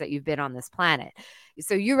years that you've been on this planet.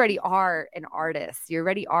 So you already are an artist. You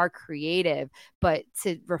already are creative, but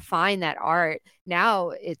to refine that art, now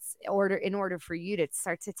it's in order for you to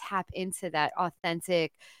start to tap into that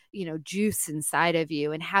authentic, juice inside of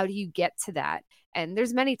you. And how do you get to that? And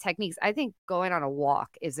there's many techniques. I think going on a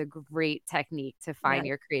walk is a great technique to Yeah. find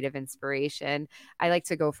your creative inspiration. I like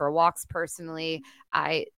to go for walks personally.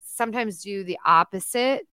 I sometimes do the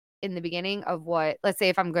opposite in the beginning of what, let's say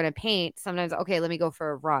if I'm going to paint, sometimes, okay, let me go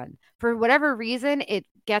for a run. For whatever reason, it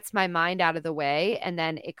gets my mind out of the way. And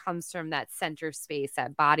then it comes from that center space,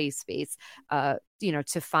 that body space, to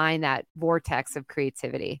find that vortex of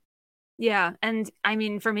creativity. Yeah. And I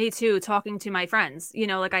mean, for me too, talking to my friends,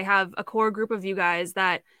 like I have a core group of you guys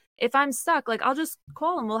that if I'm stuck, like I'll just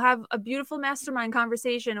call them. We'll have a beautiful mastermind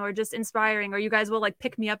conversation or just inspiring, or you guys will like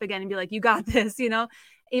pick me up again and be like, you got this,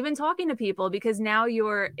 even talking to people because now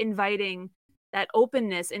you're inviting that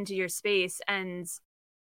openness into your space. And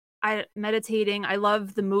meditating, I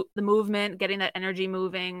love the movement, getting that energy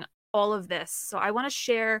moving, all of this. So I want to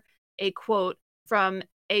share a quote from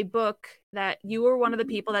a book that you were one of the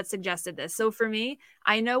people that suggested this. So for me,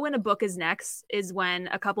 I know when a book is next is when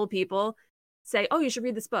a couple people say, "Oh, you should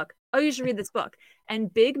read this book. Oh, you should read this book."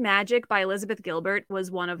 And Big Magic by Elizabeth Gilbert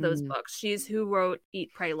was one of those Mm. books. She's who wrote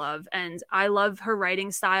Eat, Pray, Love. And I love her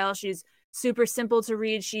writing style. She's super simple to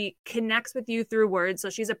read. She connects with you through words. So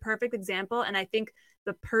she's a perfect example. And I think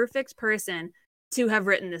the perfect person to have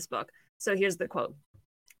written this book. So here's the quote.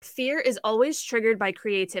 Fear is always triggered by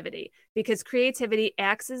creativity because creativity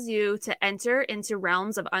axes you to enter into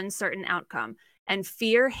realms of uncertain outcome, and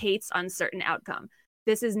fear hates uncertain outcome.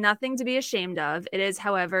 This is nothing to be ashamed of. It is,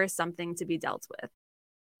 however, something to be dealt with.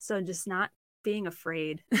 So just not being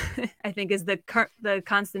afraid, I think, is the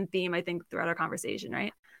constant theme, I think, throughout our conversation,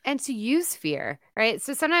 right? And to use fear, right?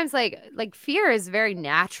 So sometimes like fear is very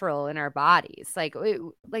natural in our bodies. Like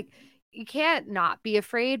you can't not be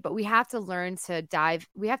afraid, but we have to learn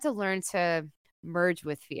to merge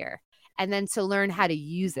with fear and then to learn how to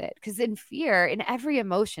use it. Because in fear, in every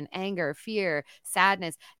emotion, anger, fear,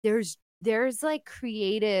 sadness, there's like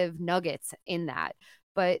creative nuggets in that.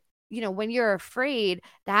 But when you're afraid,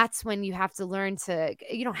 that's when you have to learn to,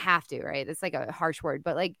 you don't have to, right? It's like a harsh word,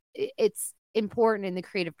 but like it's important in the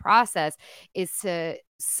creative process is to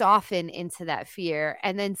soften into that fear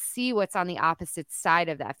and then see what's on the opposite side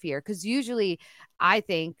of that fear. Because usually I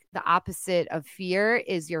think the opposite of fear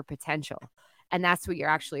is your potential. And that's what you're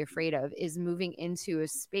actually afraid of, is moving into a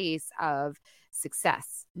space of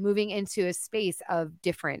success, moving into a space of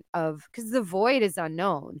different, of, because the void is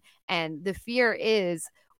unknown. And the fear is,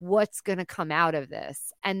 what's going to come out of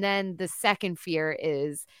this? And then the second fear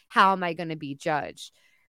is, how am I going to be judged?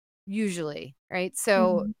 Usually, right?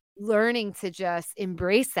 So learning to just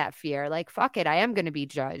embrace that fear, like, fuck it, I am going to be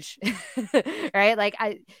judged. Right? Like,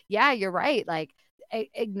 yeah, you're right. Like,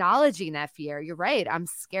 acknowledging that fear, you're right, I'm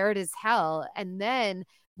scared as hell. And then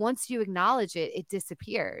once you acknowledge it, it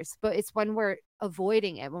disappears. But it's when we're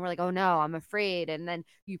avoiding it, when we're like, oh no, I'm afraid, and then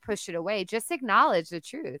you push it away. Just acknowledge the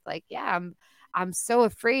truth. Like, yeah, I'm so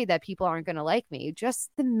afraid that people aren't going to like me. Just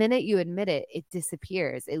the minute you admit it, it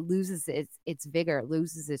disappears. It loses its vigor, it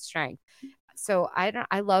loses its strength. So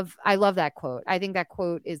I love that quote. I think that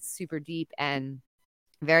quote is super deep and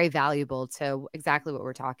very valuable to exactly what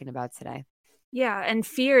we're talking about today. Yeah, and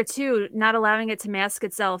fear too, not allowing it to mask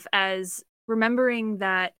itself as, remembering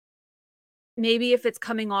that maybe if it's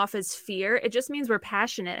coming off as fear, it just means we're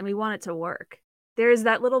passionate and we want it to work. There's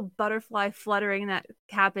that little butterfly fluttering that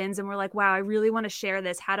happens, and we're like, wow, I really want to share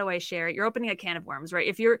this. How do I share it? You're opening a can of worms, right?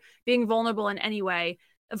 If you're being vulnerable in any way,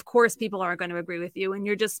 of course, people aren't going to agree with you, and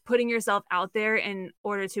you're just putting yourself out there in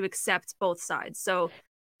order to accept both sides. So,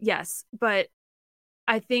 yes, but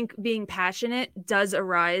I think being passionate does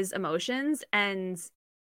arise emotions, and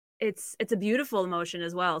it's a beautiful emotion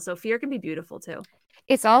as well. So fear can be beautiful too.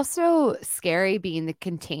 It's also scary being the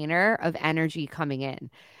container of energy coming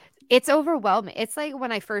in. It's overwhelming. It's like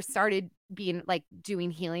when I first started being like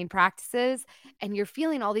doing healing practices, and you're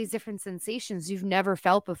feeling all these different sensations you've never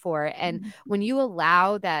felt before. And when you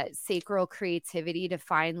allow that sacral creativity to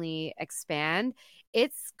finally expand,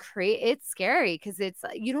 it's scary, because it's,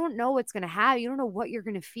 you don't know what's going to happen. You don't know what you're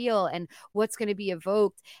going to feel and what's going to be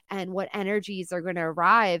evoked and what energies are going to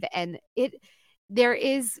arrive. And there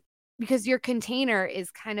is, because your container is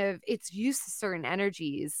kind of, it's used to certain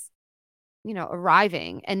energies,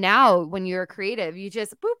 arriving. And now when you're creative, you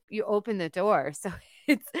just boop, you open the door. So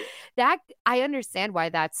it's that, I understand why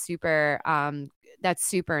that's super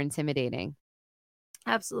intimidating.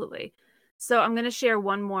 Absolutely. So I'm going to share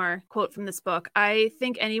one more quote from this book. I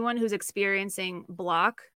think anyone who's experiencing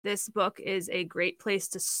block, this book is a great place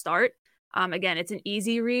to start. Again, it's an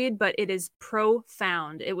easy read, but it is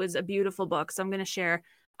profound. It was a beautiful book. So I'm going to share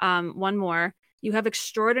one more. You have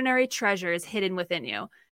extraordinary treasures hidden within you.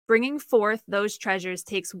 Bringing forth those treasures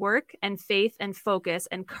takes work and faith and focus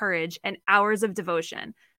and courage and hours of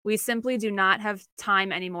devotion. We simply do not have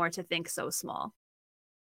time anymore to think so small.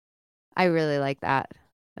 I really like that.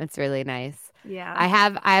 That's really nice. Yeah. I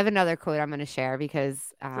have another quote I'm going to share, because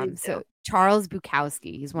So Charles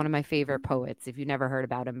Bukowski, he's one of my favorite poets. If you've never heard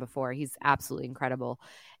about him before, he's absolutely incredible.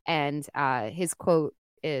 And his quote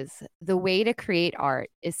is, "The way to create art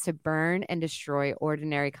is to burn and destroy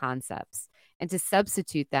ordinary concepts and to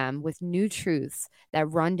substitute them with new truths that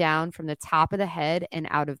run down from the top of the head and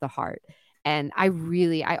out of the heart." And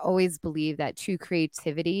I always believe that true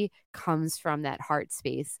creativity comes from that heart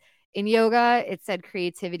space. In yoga, it said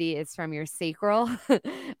creativity is from your sacral,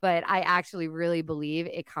 but I actually really believe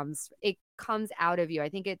it comes out of you. I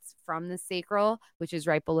think it's from the sacral, which is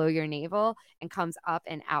right below your navel, and comes up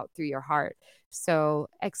and out through your heart. So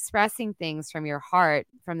expressing things from your heart,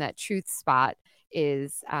 from that truth spot,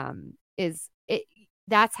 is it.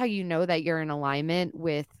 That's how you know that you're in alignment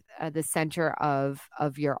with the center of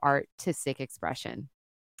your artistic expression.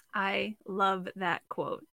 I love that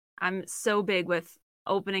quote. I'm so big with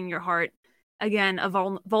opening your heart. Again, a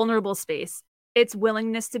vulnerable space. It's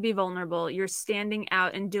willingness to be vulnerable. You're standing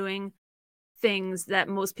out and doing things that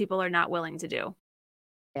most people are not willing to do.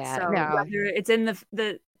 Yeah, So no. whether it's in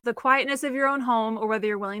the quietness of your own home, or whether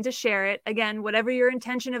you're willing to share it, again, whatever your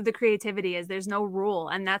intention of the creativity is, there's no rule.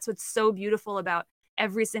 And that's what's so beautiful about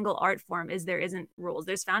every single art form, is there isn't rules.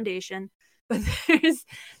 There's foundation, but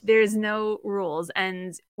there's no rules.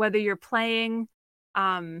 And whether you're playing,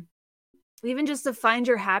 even just to find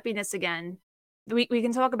your happiness again, we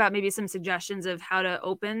can talk about maybe some suggestions of how to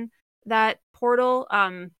open that portal.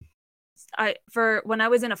 For when I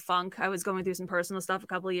was in a funk, I was going through some personal stuff a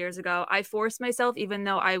couple of years ago. I forced myself, even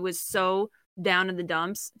though I was so down in the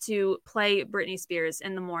dumps, to play Britney Spears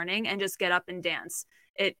in the morning and just get up and dance.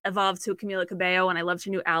 It evolved to Camila Cabello, and I loved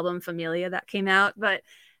her new album Familia that came out. But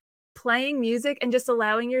playing music and just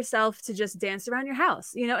allowing yourself to just dance around your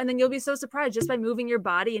house, and then you'll be so surprised, just by moving your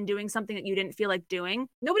body and doing something that you didn't feel like doing.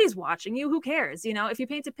 Nobody's watching you. Who cares? If you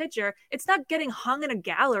paint a picture, it's not getting hung in a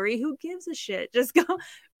gallery. Who gives a shit? Just go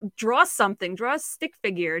draw something, draw a stick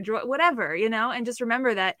figure, draw whatever, and just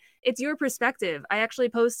remember that it's your perspective. I actually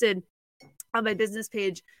posted on my business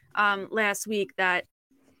page last week that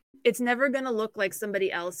it's never going to look like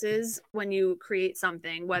somebody else's when you create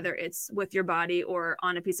something, whether it's with your body or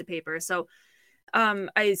on a piece of paper. So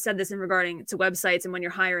I said this in regarding to websites and when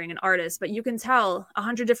you're hiring an artist, but you can tell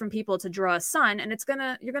 100 different people to draw a sun, and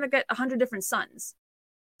you're gonna get 100 different suns.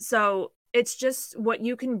 So it's just what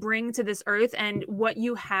you can bring to this earth, and what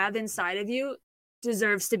you have inside of you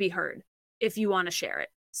deserves to be heard if you want to share it.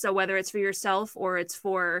 So whether it's for yourself or it's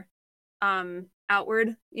for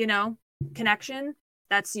outward, connection,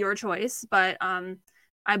 that's your choice. But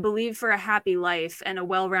I believe for a happy life and a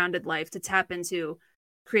well-rounded life, to tap into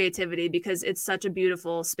creativity, because it's such a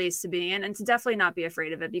beautiful space to be in, and to definitely not be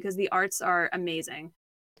afraid of it, because the arts are amazing.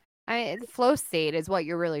 The flow state is what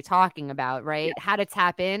you're really talking about, Yeah. right? How to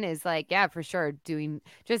tap in is like, yeah, for sure, doing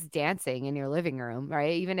just dancing in your living room,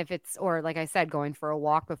 right? Even if it's, or like I said, going for a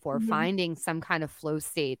walk before, Mm-hmm. finding some kind of flow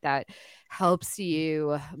state that helps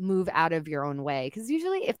you move out of your own way. Because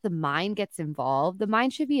usually, if the mind gets involved, the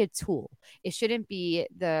mind should be a tool. It shouldn't be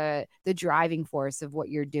the driving force of what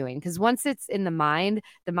you're doing. Because once it's in the mind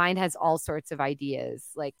has all sorts of ideas,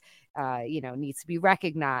 like needs to be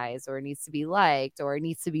recognized, or needs to be liked, or it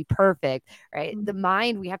needs to be perfect, right? Mm-hmm. The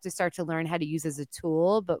mind, we have to start to learn how to use as a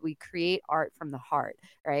tool, but we create art from the heart,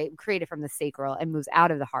 right? We create it from the sacral and moves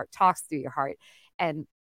out of the heart, talks through your heart. And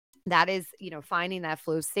that is, finding that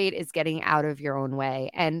flow state is getting out of your own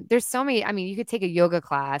way. And there's so many, I mean, you could take a yoga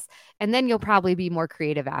class and then you'll probably be more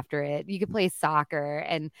creative after it. You could play soccer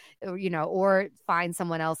and, or find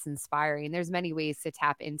someone else inspiring. There's many ways to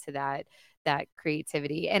tap into that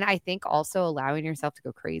creativity. And I think also allowing yourself to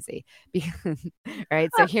go crazy because, right.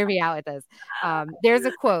 So hear me out with this. There's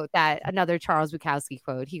a quote, that another Charles Bukowski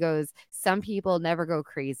quote. He goes, "Some people never go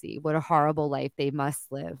crazy. What a horrible life they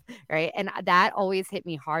must live." Right. And that always hit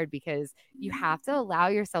me hard, because you have to allow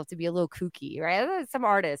yourself to be a little kooky, right? Some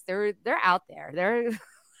artists, they're out there. They're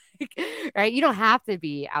right. You don't have to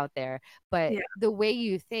be out there, but Yeah. the way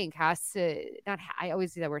you think has to not, I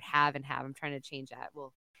always do that word have and have. I'm trying to change that.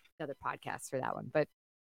 Well, another podcast for that one. But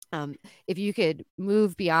if you could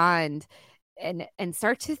move beyond and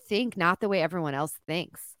start to think not the way everyone else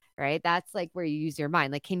thinks, right? That's like where you use your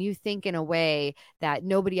mind. Like, can you think in a way that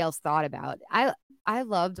nobody else thought about? I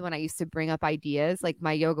loved when I used to bring up ideas like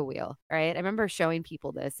my yoga wheel, right? I remember showing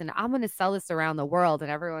people this, and I'm going to sell this around the world,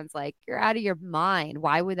 and everyone's like, "You're out of your mind.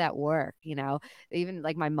 Why would that work?" Even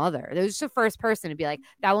like my mother, it was just the first person to be like,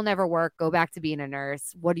 "That will never work. Go back to being a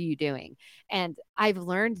nurse. What are you doing?" And I've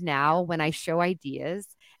learned now, when I show ideas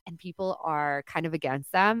and people are kind of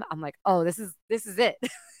against them, I'm like, "Oh, this is it."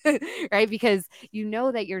 Right? Because you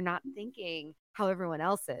know that you're not thinking how everyone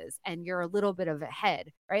else is, and you're a little bit of ahead,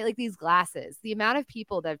 right? Like these glasses, the amount of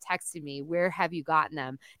people that have texted me, "Where have you gotten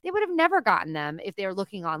them?" They would have never gotten them if they were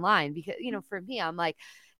looking online, because, for me, I'm like,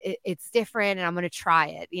 it's different and I'm going to try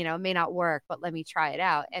it. It may not work, but let me try it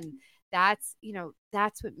out. And that's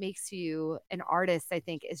what makes you an artist, I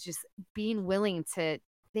think, is just being willing to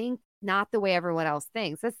think not the way everyone else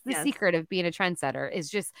thinks. That's the Yes. secret of being a trendsetter, is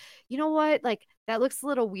just, you know what, like, that looks a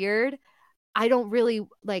little weird. I don't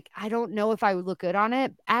know if I would look good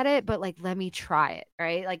at it, but like, let me try it,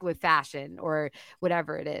 right? Like with fashion or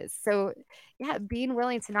whatever it is. So yeah, being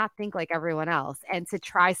willing to not think like everyone else and to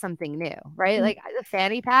try something new, right? Like the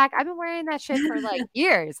fanny pack, I've been wearing that shit for like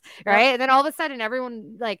years, right? Yep. And then all of a sudden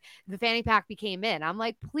everyone, like, the fanny pack became in. I'm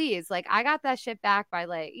like, please, like, I got that shit back by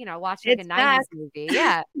like, watching like a It's back. 90s movie.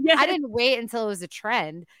 Yeah. I Yes. didn't wait until it was a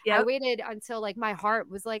trend. I Yep. waited until like my heart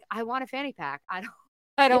was like, I want a fanny pack.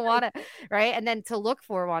 I don't want to, right? And then to look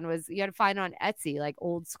for one was, you had to find on Etsy, like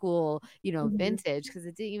old school, Mhm. vintage, because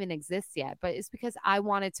it didn't even exist yet. But it's because I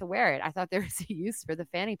wanted to wear it. I thought there was a use for the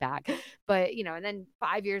fanny pack. But, and then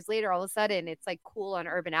 5 years later, all of a sudden it's like cool on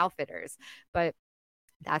Urban Outfitters. But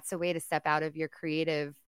that's a way to step out of your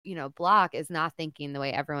creative, block, is not thinking the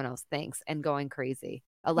way everyone else thinks and going crazy.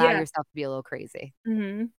 Allow Yeah. yourself to be a little crazy.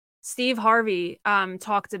 Mm-hmm. Steve Harvey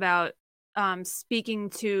talked about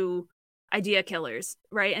speaking to idea killers,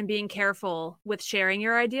 right? And being careful with sharing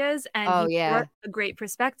your ideas. And Oh, he brought yeah. a great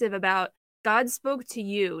perspective about God spoke to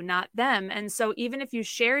you, not them. And so even if you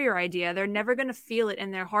share your idea, they're never going to feel it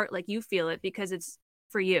in their heart like you feel it, because it's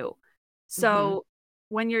for you. Hmm. So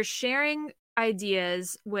when you're sharing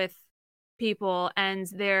ideas with people and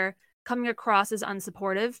they're coming across as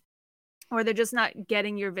unsupportive, or they're just not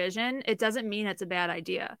getting your vision, it doesn't mean it's a bad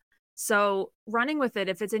idea. So running with it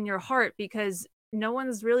if it's in your heart, because no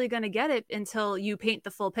one's really going to get it until you paint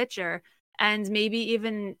the full picture. And maybe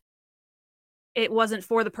even it wasn't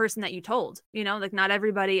for the person that you told, like not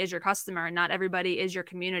everybody is your customer and not everybody is your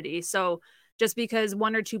community. So just because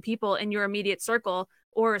one or two people in your immediate circle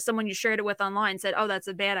or someone you shared it with online said, oh, that's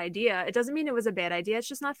a bad idea. It doesn't mean it was a bad idea. It's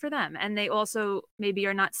just not for them. And they also maybe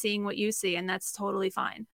are not seeing what you see, and that's totally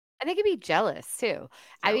fine. And they can be jealous too.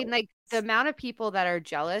 I mean, Jealous. like the amount of people that are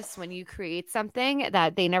jealous when you create something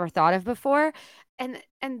that they never thought of before, and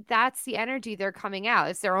that's the energy they're coming out.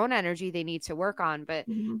 It's their own energy they need to work on. But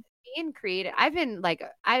Mhm. being creative, I've been like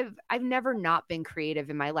I've never not been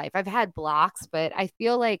creative in my life. I've had blocks, but I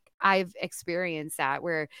feel like I've experienced that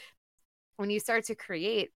where when you start to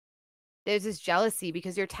create, there's this jealousy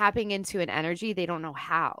because you're tapping into an energy they don't know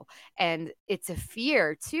how. And it's a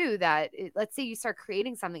fear too that let's say you start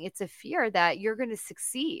creating something, it's a fear that you're going to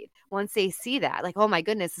succeed once they see that, like, oh my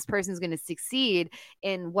goodness, this person's going to succeed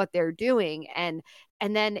in what they're doing. And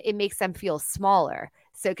then it makes them feel smaller.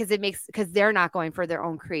 So because they're not going for their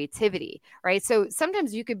own creativity, right? So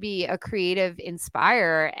sometimes you could be a creative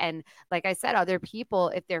inspirer, and like I said, other people,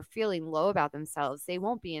 if they're feeling low about themselves, they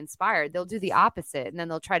won't be inspired. They'll do the opposite, and then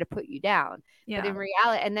they'll try to put you down. But Yeah. in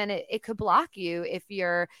reality, and then it could block you if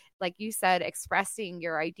you're, like you said, expressing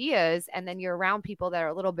your ideas, and then you're around people that are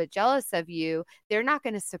a little bit jealous of you. They're not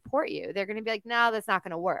going to support you. They're going to be like, no, that's not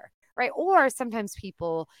going to work. Right. Or sometimes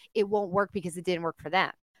people, it won't work because it didn't work for them,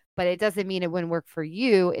 but it doesn't mean it wouldn't work for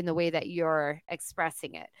you in the way that you're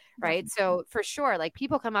expressing it. Right. Definitely. So for sure, like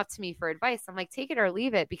people come up to me for advice. I'm like, take it or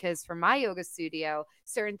leave it, because for my yoga studio,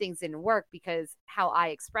 certain things didn't work because how I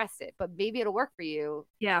expressed it, but maybe it'll work for you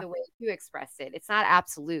Yeah. the way you express it. It's not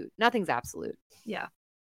absolute. Nothing's absolute. Yeah.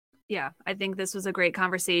 Yeah. I think this was a great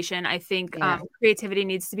conversation. I think Yeah. creativity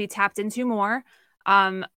needs to be tapped into more.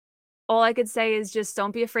 Um, all I could say is just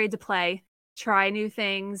don't be afraid to play, try new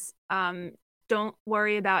things. Don't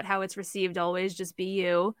worry about how it's received always. Just be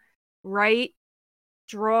you. Write,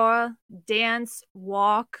 draw, dance,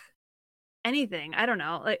 walk, anything. I don't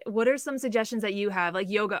know. Like, what are some suggestions that you have? Like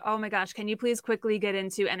yoga. Oh my gosh, can you please quickly get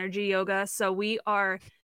into energy yoga? So we are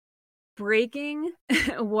breaking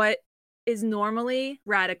what is normally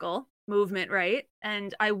radical movement, right?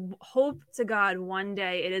 And I hope to God one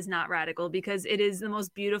day it is not radical, because it is the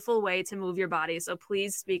most beautiful way to move your body. So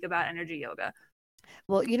please speak about energy yoga.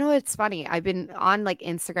 Well, you know, it's funny. I've been on like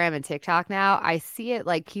Instagram and TikTok now. I see it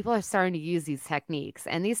like people are starting to use these techniques,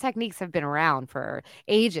 and these techniques have been around for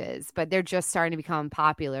ages, but they're just starting to become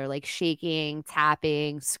popular, like shaking,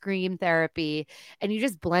 tapping, scream therapy. And you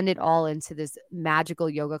just blend it all into this magical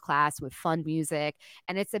yoga class with fun music.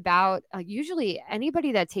 And it's about usually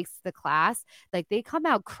anybody that takes the class, like they come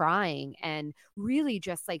out crying and really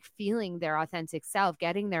just like feeling their authentic self,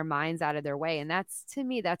 getting their minds out of their way. And that's, to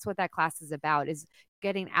me, that's what that class is about, is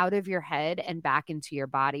getting out of your head and back into your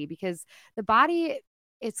body, because the body,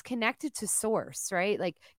 it's connected to source, right?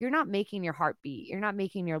 Like you're not making your heart beat, you're not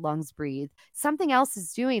making your lungs breathe. Something else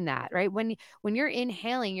is doing that, right? When you're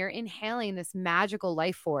inhaling this magical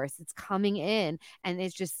life force. It's coming in and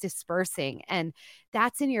it's just dispersing, and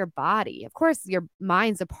that's in your body. Of course, your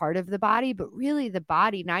mind's a part of the body, but really the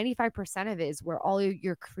body, 95% of it is where all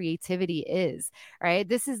your creativity is, right?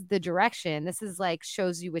 This is the direction. This is like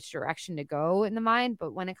shows you which direction to go in the mind.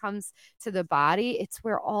 But when it comes to the body, it's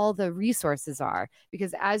where all the resources are.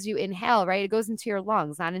 Because as you inhale, right, it goes into your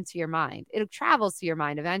lungs, not into your mind. It travels to your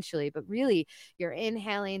mind eventually, but really you're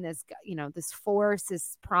inhaling this, this force,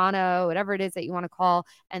 this prana, whatever it is that you want to call,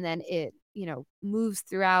 and then it, moves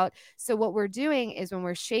throughout. So what we're doing is when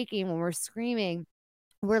we're shaking, when we're screaming,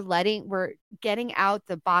 we're getting out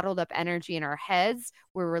the bottled up energy in our heads,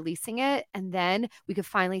 we're releasing it, and then we could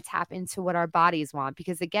finally tap into what our bodies want.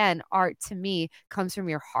 Because again, art to me comes from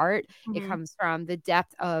your heart. It Mm-hmm. comes from the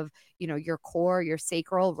depth of, your core, your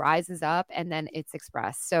sacral rises up, and then it's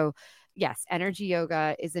expressed. So yes, energy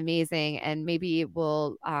yoga is amazing, and maybe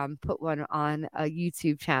we'll put one on a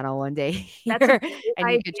YouTube channel one day That's a here, great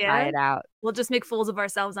and you could try idea. it out. We'll just make fools of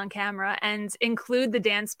ourselves on camera and include the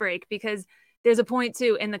dance break, because there's a point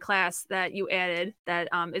too in the class that you added that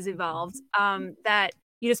is evolved, that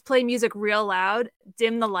you just play music real loud,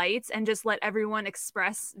 dim the lights, and just let everyone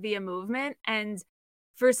express via movement. And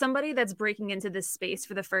for somebody that's breaking into this space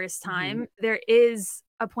for the first Mhm. time, there is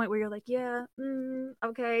a point where you're like, yeah,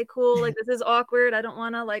 okay, cool. Like, this is awkward. I don't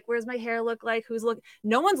want to, like, where's my hair look like? Who's looking?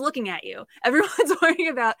 No one's looking at you. Everyone's worrying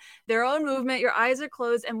about their own movement. Your eyes are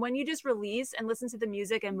closed. And when you just release and listen to the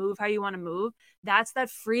music and move how you want to move, that's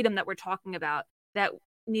that freedom that we're talking about that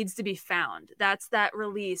needs to be found. That's that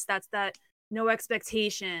release. That's that no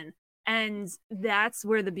expectation. And that's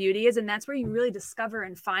where the beauty is. And that's where you really discover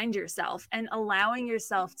and find yourself, and allowing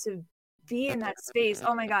yourself to be in that space.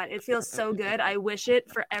 Oh my God, it feels so good. I wish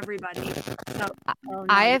it for everybody. So, oh no.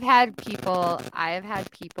 I have had people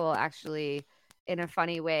actually in a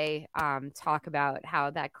funny way, talk about how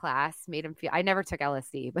that class made them feel. I never took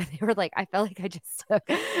LSD, but they were like, I felt like I just took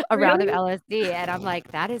a round of LSD. And I'm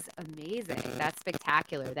like, that is amazing. That's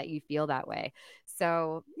spectacular that you feel that way.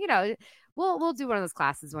 So, we'll do one of those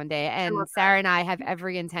classes one day. And Sarah and I have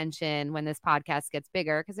every intention when this podcast gets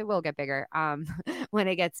bigger, because it will get bigger, when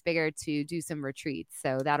it gets bigger, to do some retreats.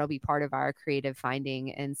 So that'll be part of our creative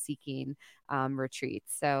finding and seeking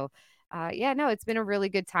retreats. So it's been a really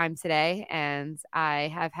good time today, and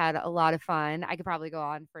I have had a lot of fun. I could probably go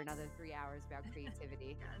on for another 3 hours about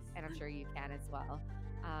creativity, and I'm sure you can as well.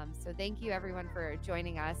 So thank you everyone for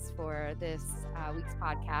joining us for this week's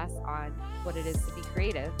podcast on what it is to be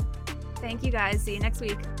creative. Thank you guys. See you next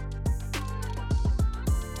week.